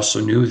 I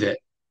also knew that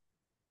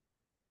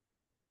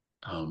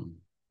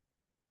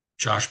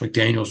Josh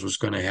McDaniels was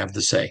going to have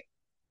the say.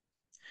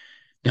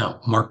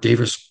 Now, Mark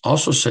Davis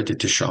also said to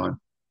Deshaun,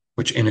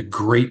 which in a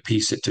great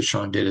piece that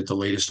Deshaun did at the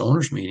latest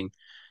owners meeting,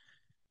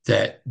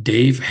 that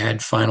Dave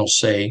had final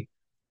say.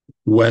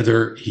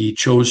 Whether he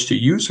chose to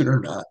use it or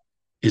not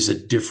is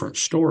a different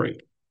story.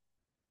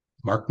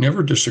 Mark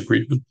never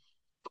disagreed with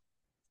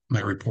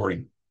my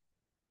reporting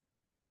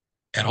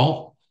at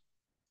all.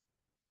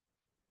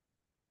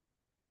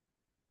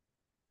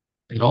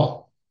 At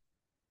all.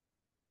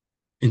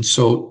 And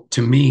so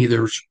to me,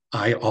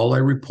 all I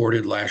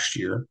reported last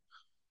year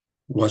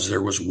was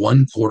there was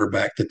one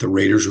quarterback that the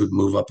Raiders would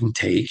move up and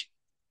take.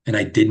 And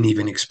I didn't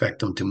even expect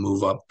them to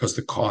move up because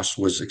the cost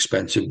was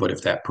expensive. But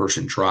if that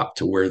person dropped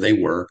to where they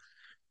were,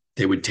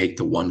 they would take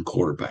the one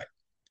quarterback.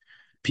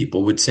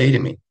 People would say to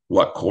me,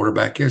 what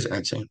quarterback is it?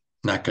 I'd say,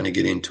 not going to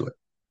get into it.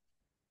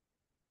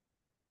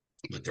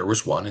 But there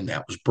was one, and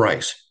that was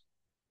Bryce.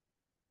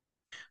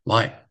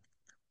 Why?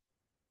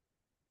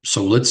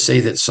 So let's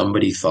say that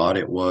somebody thought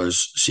it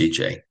was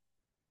CJ.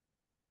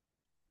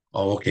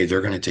 Oh, okay,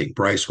 they're going to take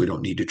Bryce. We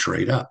don't need to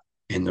trade up.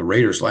 And the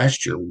Raiders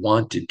last year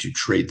wanted to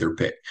trade their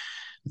pick.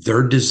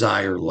 Their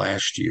desire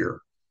last year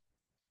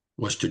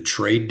was to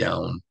trade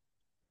down,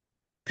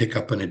 pick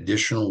up an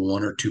additional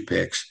 1 or 2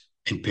 picks,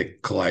 and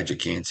pick Kalijah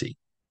Kancey.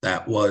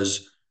 That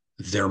was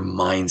their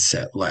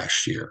mindset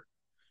last year.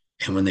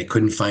 And when they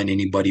couldn't find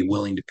anybody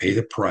willing to pay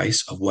the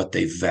price of what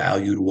they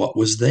valued, what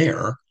was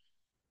there,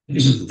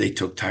 they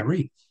took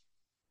Tyree.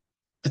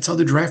 That's how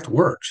the draft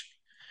works.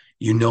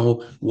 You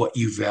know what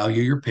you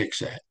value your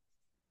picks at.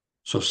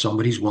 So if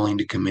somebody's willing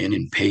to come in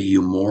and pay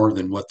you more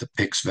than what the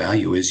pick's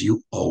value is,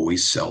 you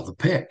always sell the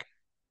pick.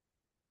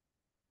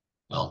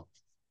 Well,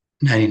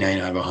 99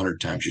 out of 100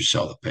 times you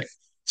sell the pick.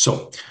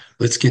 So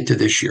let's get to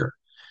this year.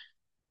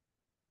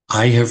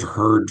 I have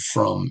heard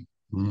from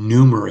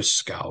numerous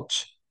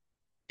scouts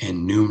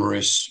and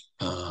numerous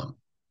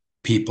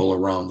people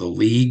around the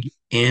league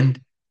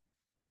and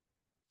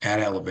at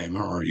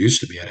Alabama, or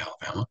used to be at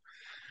Alabama,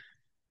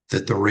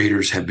 that the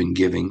Raiders have been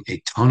giving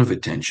a ton of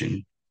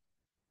attention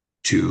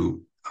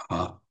to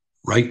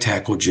right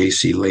tackle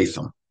J.C.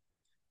 Latham.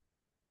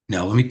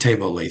 Now, let me tell you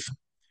about Latham.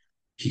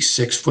 He's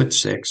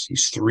 6'6".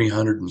 He's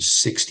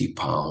 360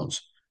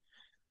 pounds.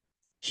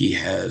 He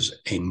has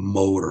a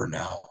motor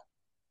now.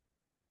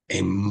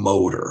 A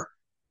motor.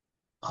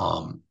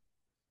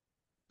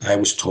 I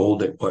was told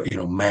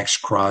that Max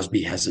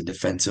Crosby has a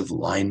defensive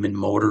lineman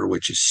motor,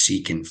 which is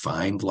seek and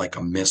find like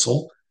a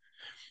missile.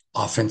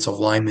 Offensive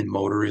lineman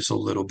motor is a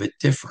little bit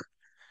different.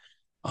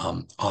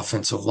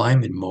 Offensive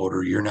lineman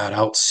motor, you're not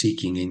out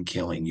seeking and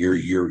killing.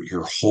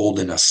 You're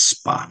holding a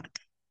spot.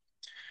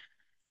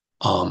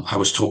 I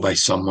was told by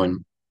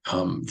someone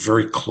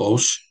very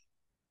close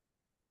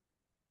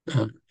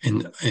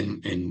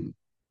and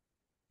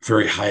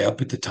very high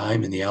up at the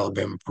time in the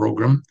Alabama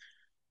program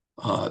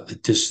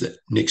that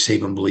Nick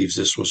Saban believes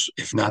this was,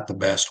 if not the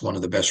best, one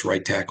of the best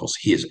right tackles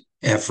he has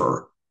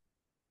ever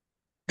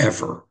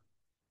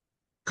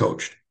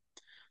coached.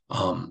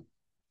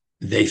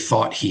 They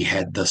thought he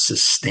had the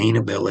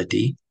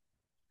sustainability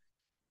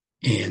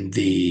and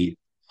the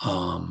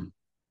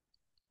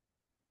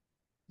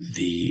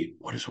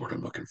what is the word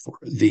I'm looking for?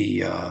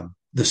 The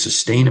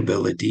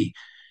sustainability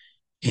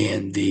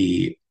and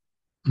the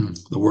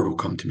word will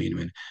come to me in a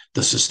minute.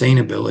 The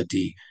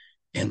sustainability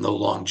and the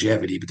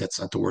longevity, but that's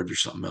not the word.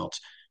 There's something else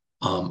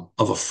of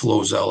a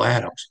Flozell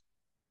Adams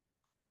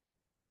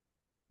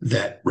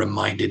that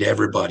reminded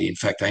everybody. In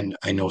fact,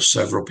 I know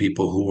several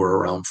people who were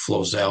around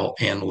Flozell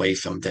and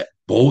Latham that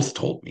both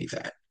told me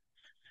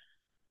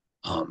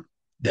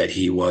that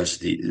he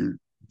was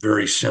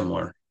very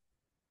similar,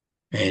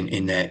 and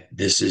in that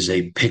this is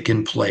a pick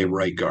and play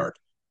right guard.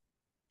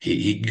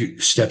 He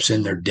steps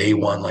in there day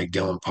one like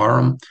Dylan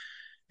Parham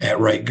at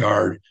right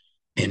guard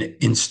and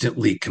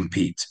instantly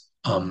competes.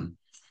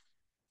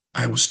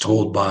 I was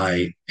told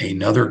by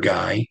another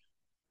guy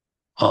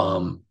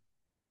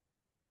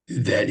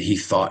that he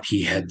thought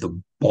he had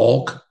the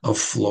bulk of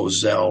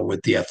Flozell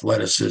with the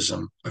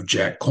athleticism of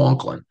Jack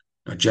Conklin.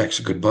 Now, Jack's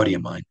a good buddy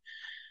of mine.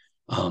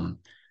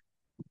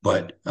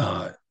 But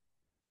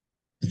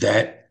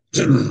that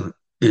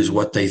is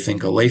what they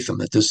think of Latham,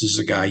 that this is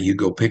a guy you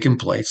go pick and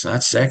play. It's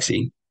not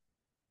sexy.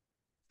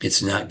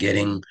 It's not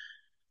getting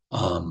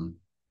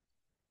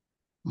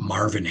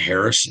Marvin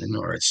Harrison,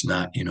 or it's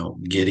not,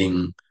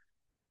 getting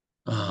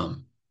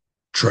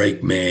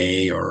Drake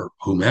May or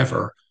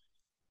whomever.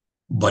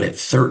 But at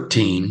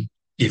 13,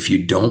 if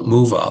you don't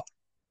move up,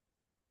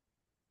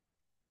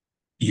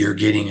 you're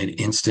getting an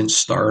instant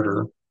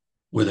starter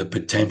with a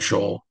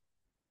potential,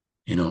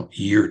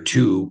 year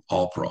 2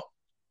 All-Pro.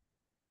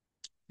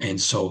 And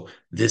so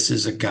this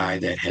is a guy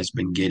that has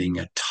been getting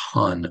a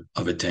ton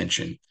of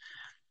attention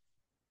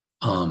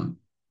from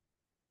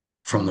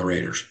the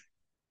Raiders.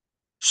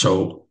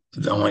 So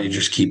I want you to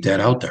just keep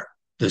that out there.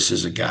 This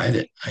is a guy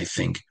that I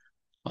think,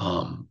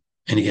 and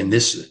again,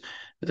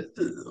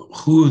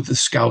 who the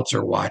scouts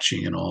are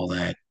watching and all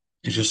that.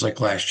 It's just like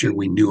last year,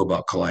 we knew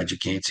about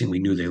Kalijah Kancey. We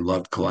knew they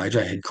loved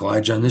Kalijah. I had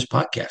Kalijah on this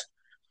podcast,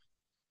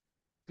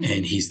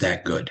 and he's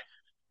that good.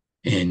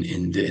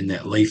 And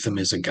that Latham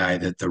is a guy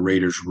that the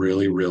Raiders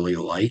really, really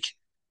like.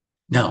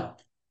 Now,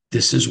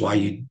 this is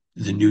why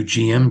the new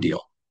GM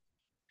deal.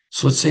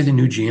 So let's say the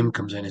new GM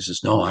comes in and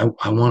says, no,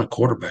 I want a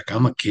quarterback.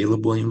 I'm a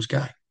Caleb Williams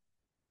guy.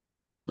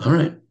 All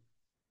right.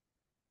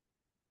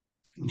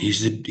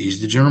 He's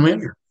the general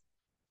manager.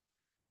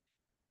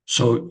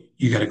 So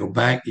you got to go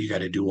back. You got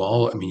to do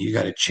you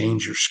got to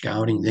change your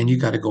scouting. Then you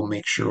got to go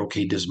make sure,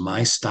 okay, does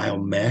my style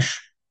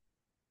mesh?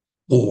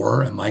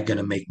 Or am I going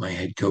to make my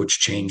head coach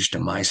change to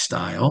my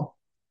style?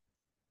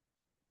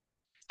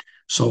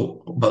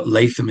 So, but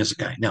Latham is a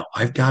guy. Now,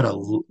 we've got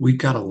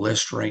a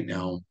list right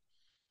now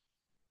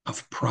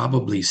of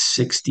probably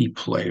 60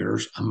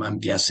 players. I'm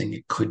guessing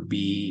it could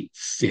be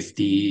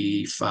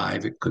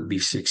 55, it could be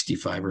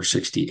 65 or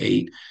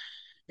 68.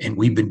 And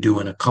we've been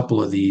doing a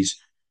couple of these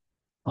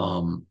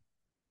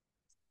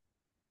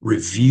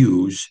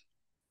reviews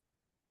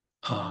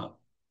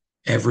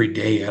every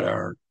day at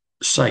our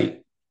site,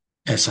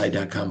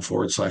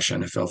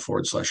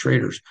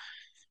 si.com/NFL/Raiders,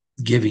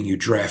 giving you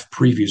draft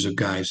previews of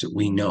guys that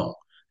we know.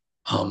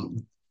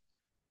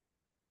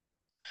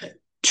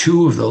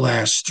 2 of the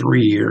last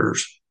 3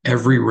 years,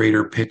 every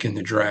Raider pick in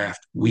the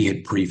draft, we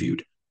had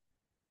previewed.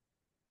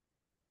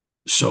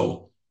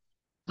 So,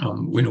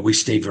 we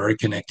stay very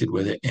connected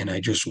with it, and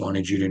I just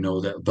wanted you to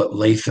know that. But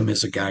Latham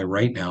is a guy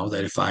right now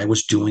that if I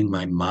was doing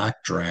my mock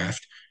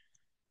draft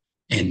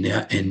and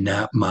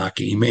not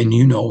mocking him, and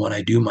when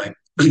I do my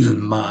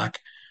mock,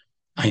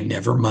 I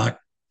never mock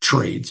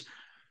trades.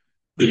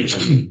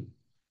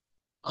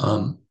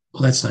 Well,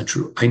 that's not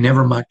true. I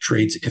never mock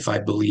trades if I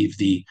believe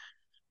the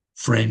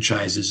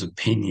franchise's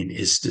opinion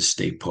is to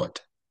stay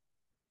put.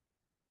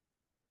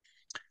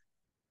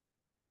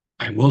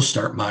 I will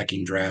start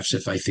mocking drafts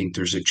if I think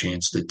there's a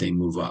chance that they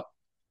move up.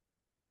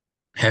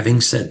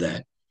 Having said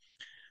that,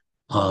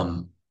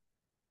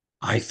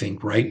 I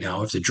think right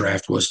now, if the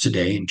draft was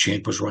today and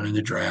Champ was running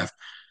the draft,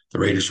 the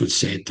Raiders would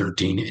stay at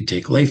 13 and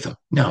take Latham.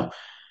 Now,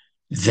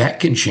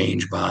 that can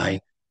change by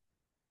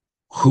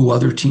who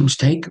other teams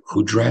take,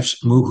 who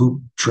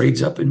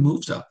trades up and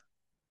moves up.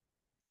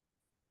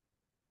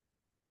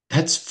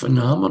 That's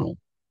phenomenal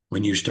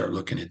when you start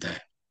looking at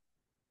that.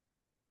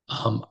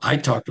 I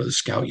talked with a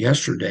scout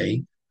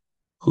yesterday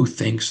who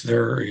thinks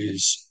there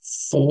is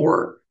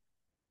 4,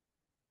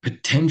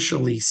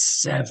 potentially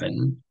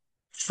 7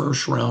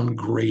 first-round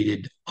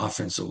graded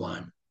offensive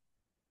linemen.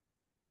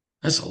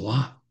 That's a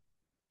lot.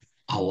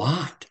 A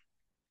lot.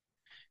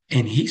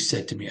 And he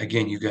said to me,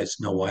 again, you guys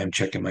know why I'm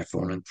checking my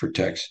phone for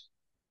text.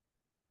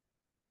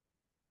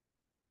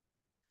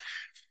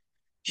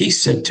 He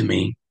said to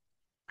me,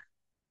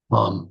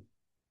 and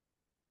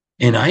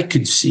I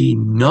could see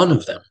none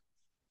of them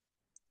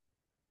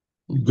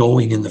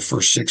going in the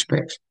first 6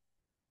 picks.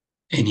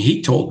 And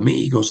he told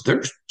me, he goes,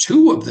 there's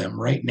 2 of them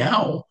right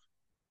now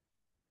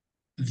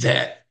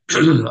that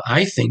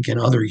I think in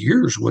other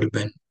years would have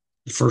been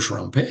the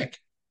first-round pick.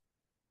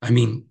 I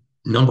mean,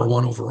 number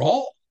 1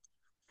 overall.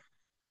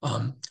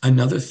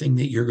 Another thing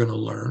that you're going to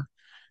learn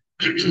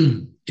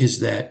is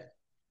that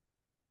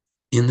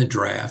in the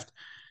draft,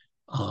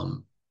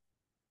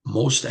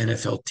 most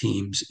NFL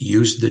teams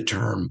use the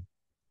term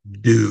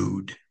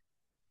dude.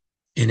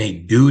 And a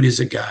dude is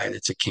a guy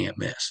that's a can't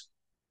miss.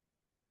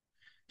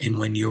 And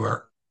when you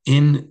are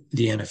in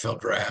the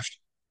NFL draft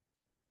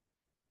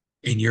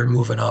and you're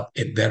moving up,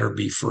 it better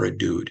be for a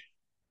dude,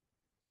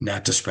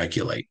 not to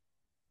speculate.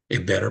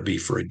 It better be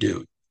for a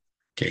dude.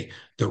 Okay.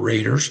 The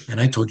Raiders,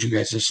 and I told you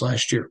guys this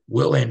last year,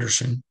 Will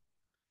Anderson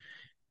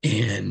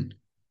and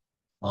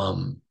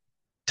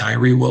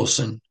Tyree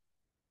Wilson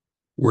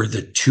were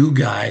the 2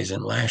 guys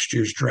in last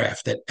year's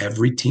draft that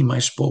every team I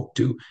spoke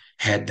to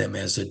had them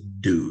as a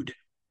dude.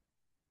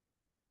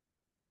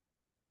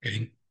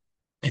 Okay.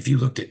 If you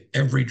looked at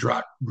every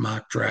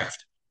mock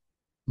draft,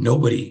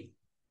 nobody,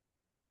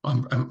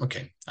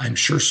 I'm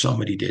sure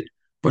somebody did,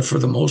 but for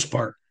the most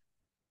part,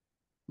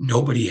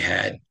 nobody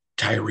had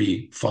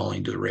Tyree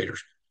falling to the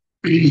Raiders.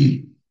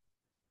 Okay.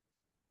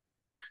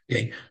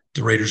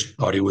 The Raiders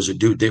thought he was a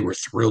dude. They were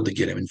thrilled to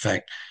get him. In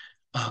fact,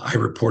 I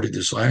reported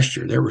this last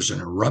year. There was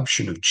an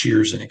eruption of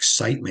cheers and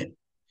excitement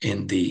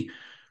in the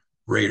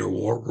Raider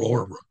war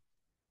room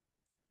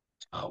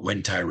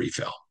when Tyree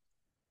fell.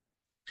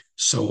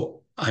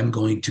 So I'm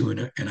going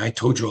to, and I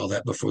told you all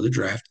that before the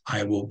draft,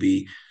 I will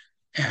be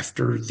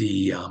after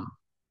the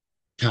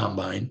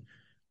combine.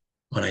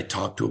 When I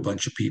talk to a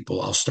bunch of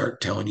people, I'll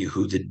start telling you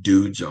who the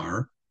dudes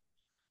are.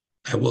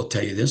 I will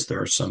tell you this,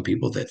 there are some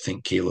people that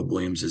think Caleb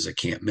Williams is a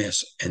can't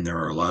miss, and there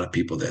are a lot of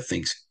people that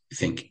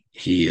think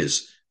he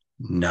is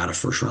not a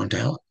first-round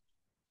talent.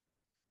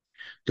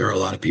 There are a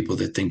lot of people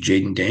that think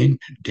Jaden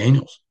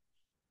Daniels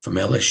from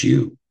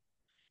LSU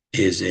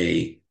is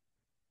a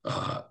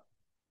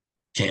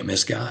can't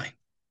miss guy.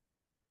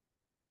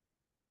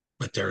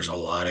 But there's a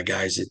lot of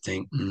guys that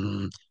think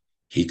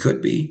he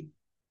could be,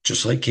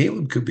 just like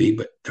Caleb could be,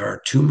 but there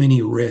are too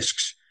many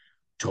risks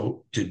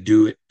to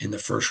do it in the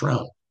first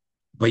round.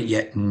 But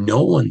yet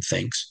no one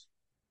thinks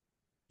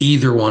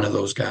either one of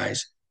those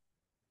guys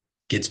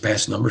gets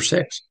past number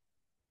 6.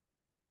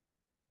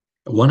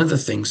 One of the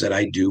things that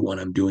I do when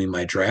I'm doing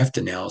my draft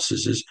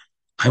analysis is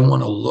I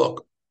want to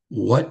look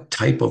what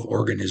type of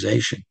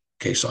organization.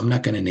 Okay, so I'm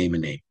not going to name a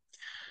name.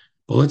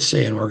 But let's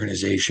say an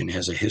organization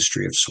has a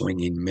history of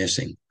swinging,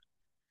 missing.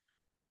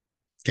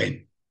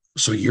 Okay,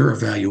 so your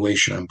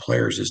evaluation on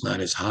players is not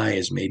as high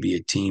as maybe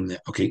a team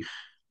that, okay,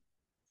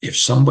 if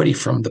somebody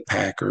from the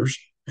Packers,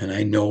 and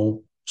I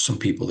know some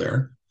people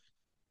there,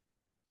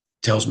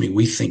 tells me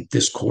we think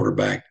this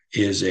quarterback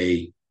is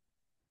a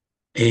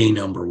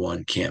number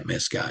 1 can't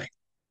miss guy.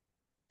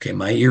 Okay,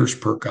 my ears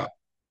perk up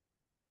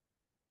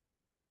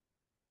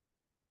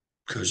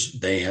because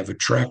they have a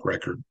track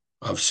record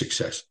of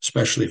success,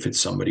 especially if it's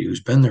somebody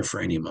who's been there for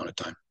any amount of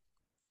time.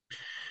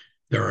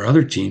 There are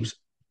other teams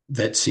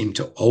that seem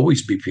to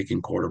always be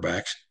picking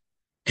quarterbacks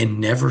and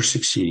never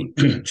succeeding.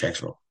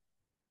 Jacksonville.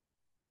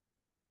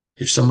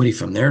 If somebody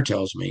from there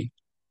tells me,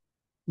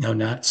 now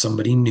not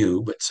somebody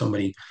new, but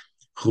somebody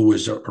who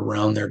was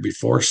around there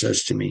before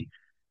says to me,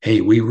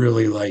 hey, we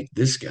really like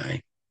this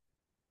guy,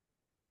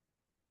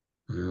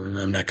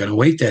 I'm not going to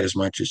weight that as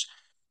much as,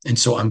 and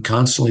so I'm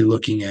constantly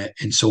looking at,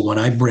 and so when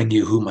I bring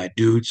you who my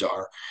dudes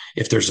are,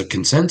 if there's a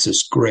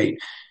consensus, great.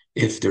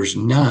 If there's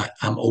not,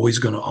 I'm always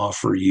going to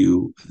offer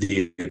you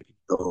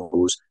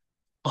those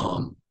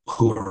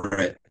who are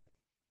at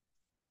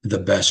the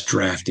best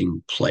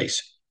drafting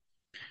place.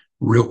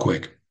 Real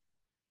quick,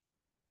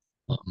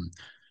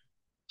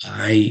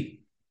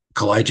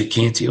 Kalijah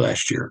Kancey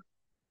last year,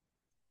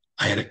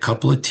 I had a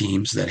couple of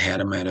teams that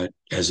had him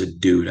as a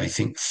dude, I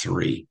think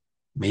 3,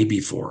 maybe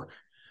 4.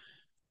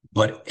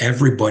 But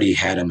everybody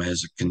had him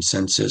as a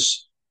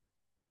consensus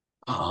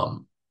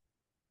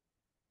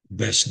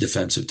best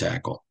defensive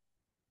tackle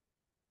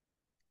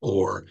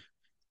or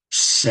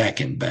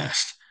second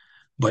best.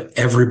 But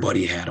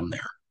everybody had him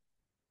there.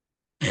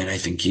 And I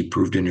think he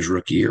proved in his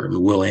rookie year. I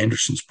mean, Will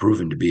Anderson's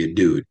proven to be a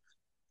dude.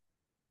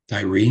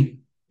 Tyree,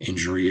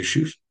 injury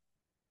issues,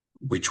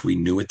 which we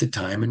knew at the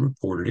time and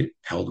reported it,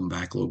 held him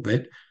back a little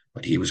bit,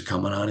 but he was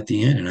coming on at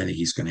the end, and I think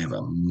he's going to have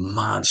a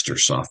monster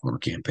sophomore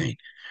campaign.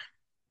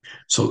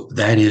 So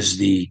that is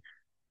the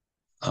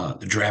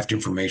draft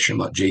information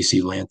about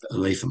J.C.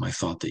 Latham I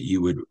thought that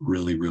you would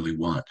really, really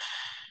want,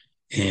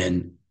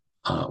 and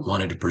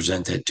wanted to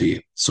present that to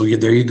you. So yeah,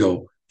 there you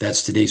go.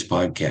 That's today's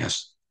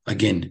podcast.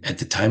 Again, at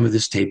the time of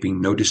this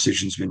taping, no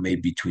decision's been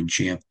made between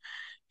Champ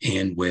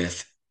and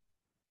with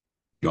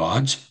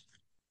Dodds.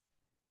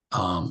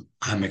 I'm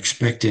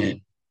expecting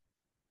it.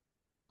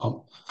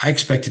 I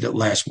expected it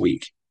last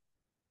week.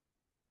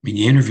 I mean,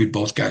 you interviewed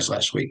both guys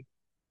last week.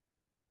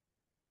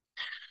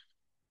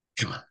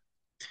 Come on.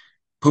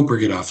 Pooper,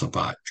 get off the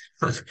pot.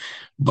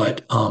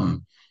 But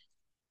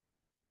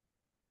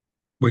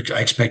which I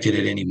expected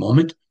at any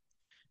moment.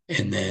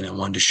 And then I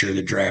wanted to share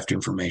the draft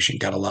information.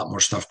 Got a lot more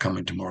stuff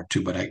coming tomorrow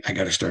too, but I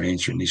got to start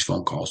answering these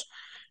phone calls.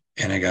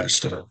 And I got to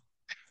start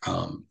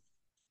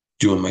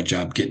doing my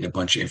job, getting a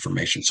bunch of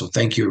information. So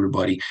thank you,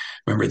 everybody.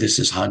 Remember, this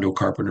is Hondo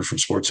Carpenter from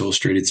Sports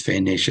Illustrated's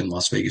Fan Nation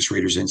Las Vegas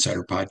Raiders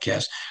Insider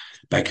Podcast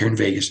back here in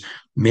Vegas.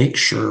 Make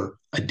sure,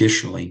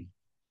 additionally,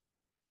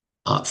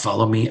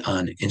 follow me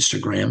on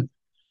Instagram,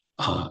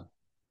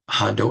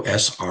 Hondo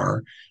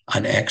SR,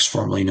 on X,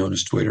 formerly known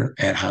as Twitter,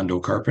 at Hondo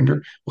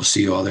Carpenter. We'll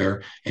see you all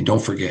there. And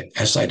don't forget,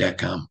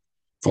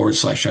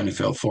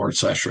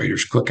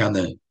 si.com/NFL/Raiders. Click on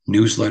the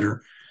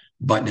newsletter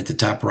button at the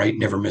top right.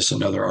 Never miss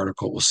another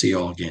article. We'll see you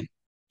all again.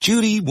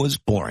 Judy was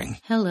boring.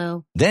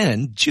 Hello.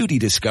 Then Judy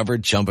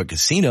discovered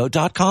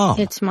ChumbaCasino.com.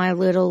 It's my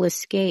little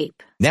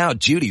escape. Now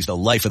Judy's the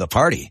life of the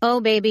party. Oh,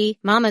 baby,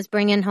 mama's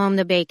bringing home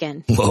the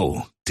bacon.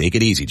 Whoa, take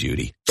it easy,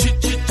 Judy.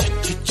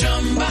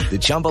 The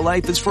Chumba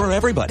life is for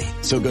everybody.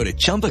 So go to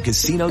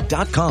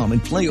ChumbaCasino.com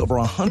and play over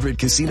 100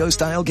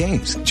 casino-style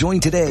games. Join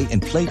today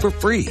and play for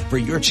free for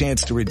your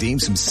chance to redeem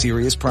some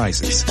serious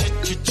prizes.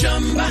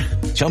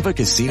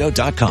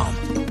 ChumbaCasino.com.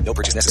 No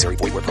purchase necessary.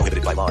 Void where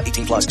prohibited by law.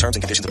 18+ terms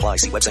and conditions apply.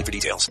 See website for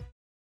details.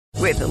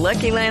 With the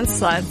Lucky Land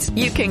Slots,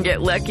 you can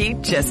get lucky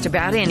just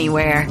about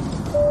anywhere.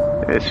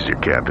 This is your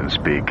captain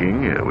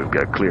speaking. We've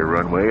got clear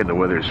runway and the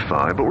weather's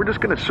fine, but we're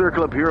just going to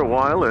circle up here a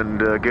while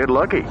and get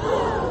lucky.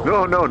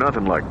 No,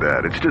 nothing like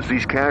that. It's just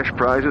these cash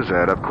prizes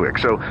add up quick.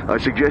 So I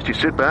suggest you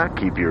sit back,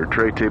 keep your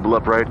tray table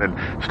upright, and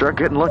start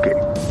getting lucky.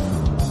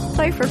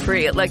 Play for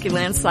free at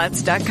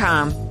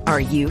LuckyLandSlots.com.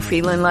 Are you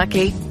feeling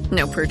lucky?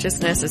 No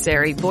purchase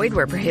necessary. Void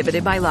where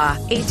prohibited by law.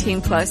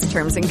 18+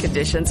 terms and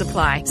conditions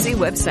apply. See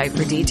website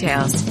for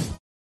details.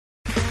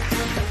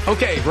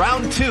 Okay,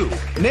 round 2.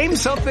 Name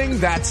something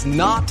that's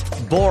not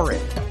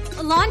boring.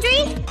 A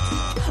laundry?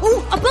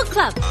 Ooh, a book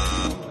club.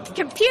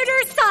 Computer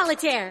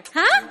solitaire,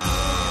 huh?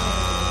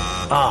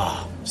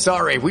 Ah,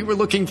 Sorry, we were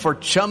looking for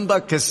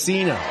Chumba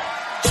Casino.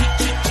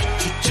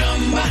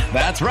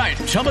 That's right.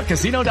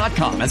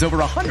 ChumbaCasino.com has over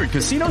 100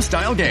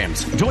 casino-style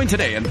games. Join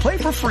today and play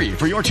for free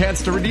for your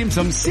chance to redeem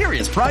some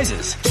serious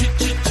prizes.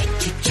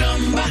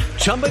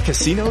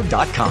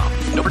 ChumbaCasino.com.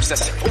 No purchase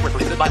necessary. Void where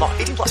prohibited by law.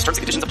 18 plus terms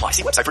and conditions apply.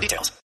 See website for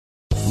details.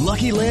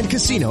 Lucky Land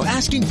Casino,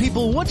 asking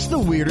people, what's the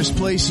weirdest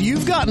place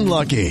you've gotten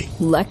lucky?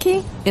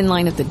 Lucky? In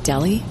line at the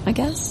deli, I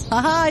guess?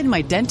 Aha, in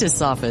my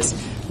dentist's office.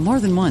 More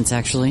than once,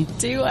 actually.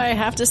 Do I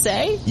have to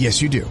say?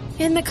 Yes, you do.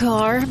 In the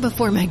car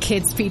before my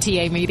kids'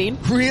 PTA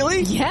meeting.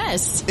 Really?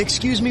 Yes.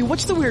 Excuse me,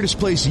 what's the weirdest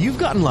place you've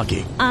gotten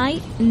lucky?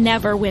 I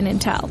never win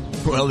and tell.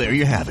 Well, there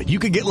you have it. You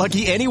can get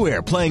lucky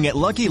anywhere, playing at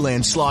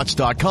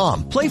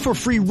LuckyLandSlots.com. Play for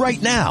free right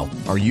now.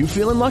 Are you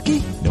feeling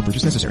lucky? No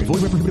purchase necessary.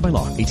 Void where prohibited by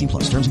law. 18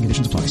 plus. Terms and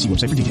conditions apply. See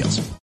website for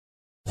details.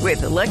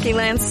 With the Lucky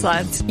Land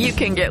Slots, you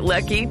can get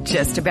lucky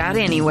just about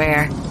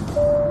anywhere.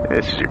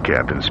 This is your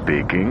captain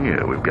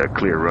speaking. We've got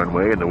clear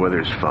runway and the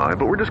weather's fine,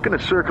 but we're just going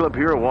to circle up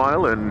here a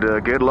while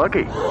and get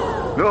lucky.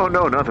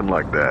 No, nothing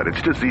like that.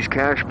 It's just these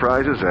cash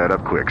prizes add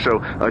up quick. So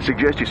I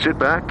suggest you sit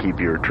back, keep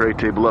your tray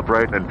table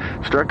upright, and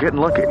start getting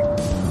lucky.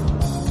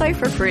 Play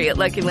for free at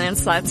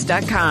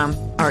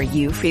LuckyLandSlots.com. Are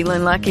you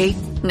feeling lucky?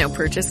 No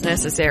purchase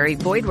necessary.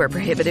 Void where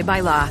prohibited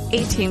by law.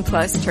 18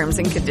 plus terms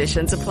and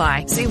conditions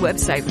apply. See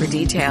website for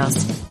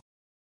details.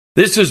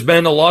 This has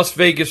been a Las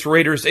Vegas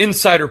Raiders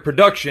Insider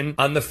production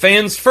on the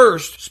Fans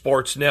First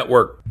Sports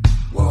Network.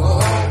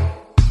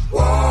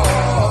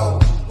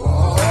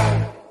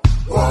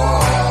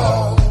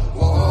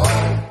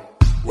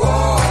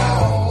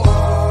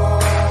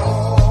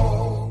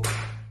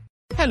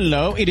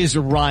 Hello, it is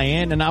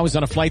Ryan, and I was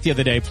on a flight the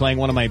other day playing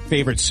one of my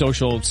favorite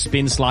social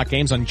spin slot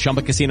games on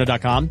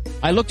ChumbaCasino.com.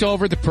 I looked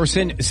over at the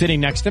person sitting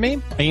next to me,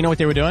 and you know what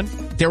they were doing?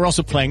 They were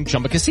also playing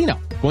Chumba Casino.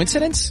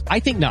 Coincidence? I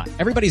think not.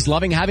 Everybody's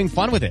loving having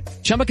fun with it.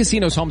 Chumba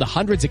Casino is home to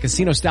hundreds of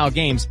casino-style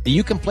games that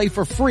you can play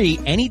for free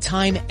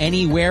anytime,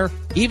 anywhere,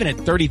 even at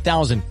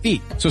 30,000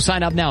 feet. So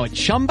sign up now at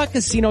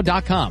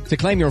ChumbaCasino.com to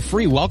claim your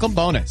free welcome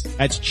bonus.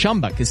 That's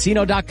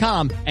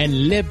ChumbaCasino.com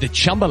and live the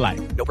Chumba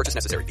life. No purchase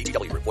necessary.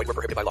 VGW. Void where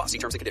prohibited by law. See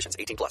terms and conditions.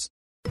 18 plus.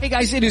 Hey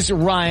guys, it is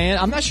Ryan.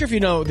 I'm not sure if you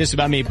know this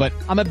about me, but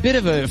I'm a bit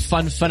of a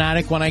fun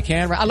fanatic when I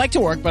can. I like to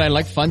work, but I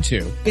like fun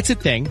too. It's a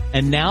thing.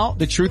 And now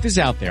the truth is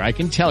out there. I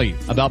can tell you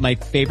about my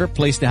favorite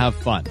place to have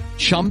fun.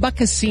 Chumba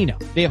Casino.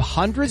 They have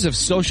hundreds of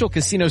social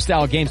casino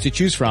style games to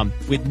choose from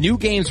with new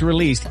games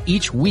released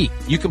each week.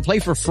 You can play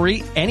for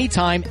free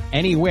anytime,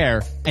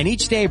 anywhere. And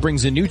each day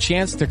brings a new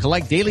chance to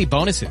collect daily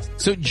bonuses.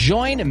 So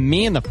join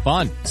me in the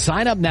fun.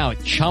 Sign up now at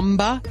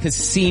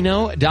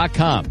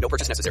ChumbaCasino.com. No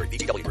purchase necessary.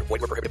 VGW. Void where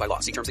prohibited by law.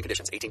 See terms and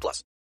conditions. 18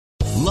 plus.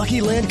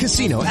 Lucky Land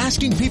Casino,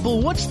 asking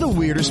people, what's the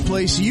weirdest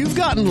place you've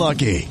gotten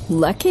lucky?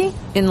 Lucky?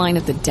 In line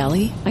at the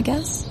deli, I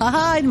guess?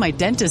 Aha, in my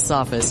dentist's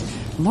office.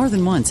 More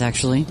than once,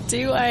 actually.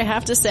 Do I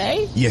have to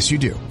say? Yes, you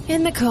do.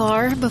 In the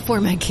car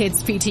before my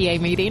kids' PTA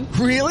meeting.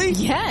 Really?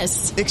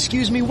 Yes.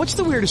 Excuse me, what's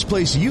the weirdest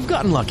place you've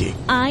gotten lucky?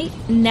 I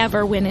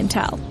never win and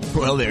tell.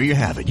 Well, there you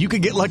have it. You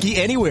can get lucky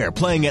anywhere,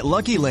 playing at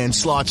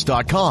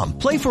LuckyLandSlots.com.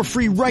 Play for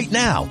free right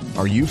now.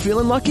 Are you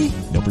feeling lucky?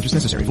 No purchase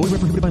necessary. Void where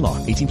prohibited by law.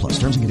 18 plus.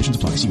 Terms and conditions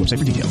apply. See website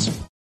for details.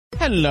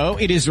 Hello,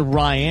 it is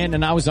Ryan,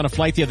 and I was on a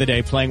flight the other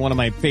day playing one of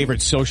my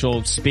favorite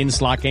social spin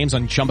slot games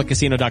on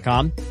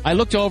ChumbaCasino.com. I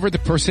looked over at the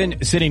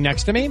person sitting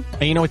next to me,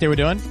 and you know what they were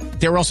doing?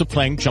 They were also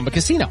playing Chumba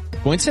Casino.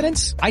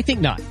 Coincidence? I think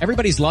not.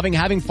 Everybody's loving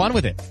having fun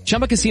with it.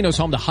 Chumba Casino is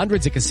home to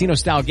hundreds of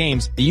casino-style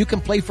games that you can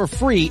play for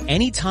free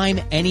anytime,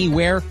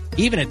 anywhere,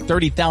 even at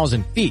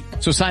 30,000 feet.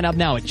 So sign up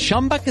now at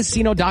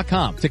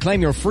ChumbaCasino.com to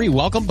claim your free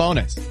welcome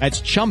bonus.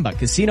 That's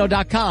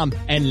ChumbaCasino.com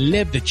and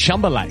live the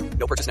Chumba life.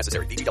 No purchase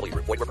necessary. VGW.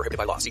 Void where prohibited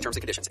by law. See terms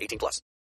and conditions. 18 plus.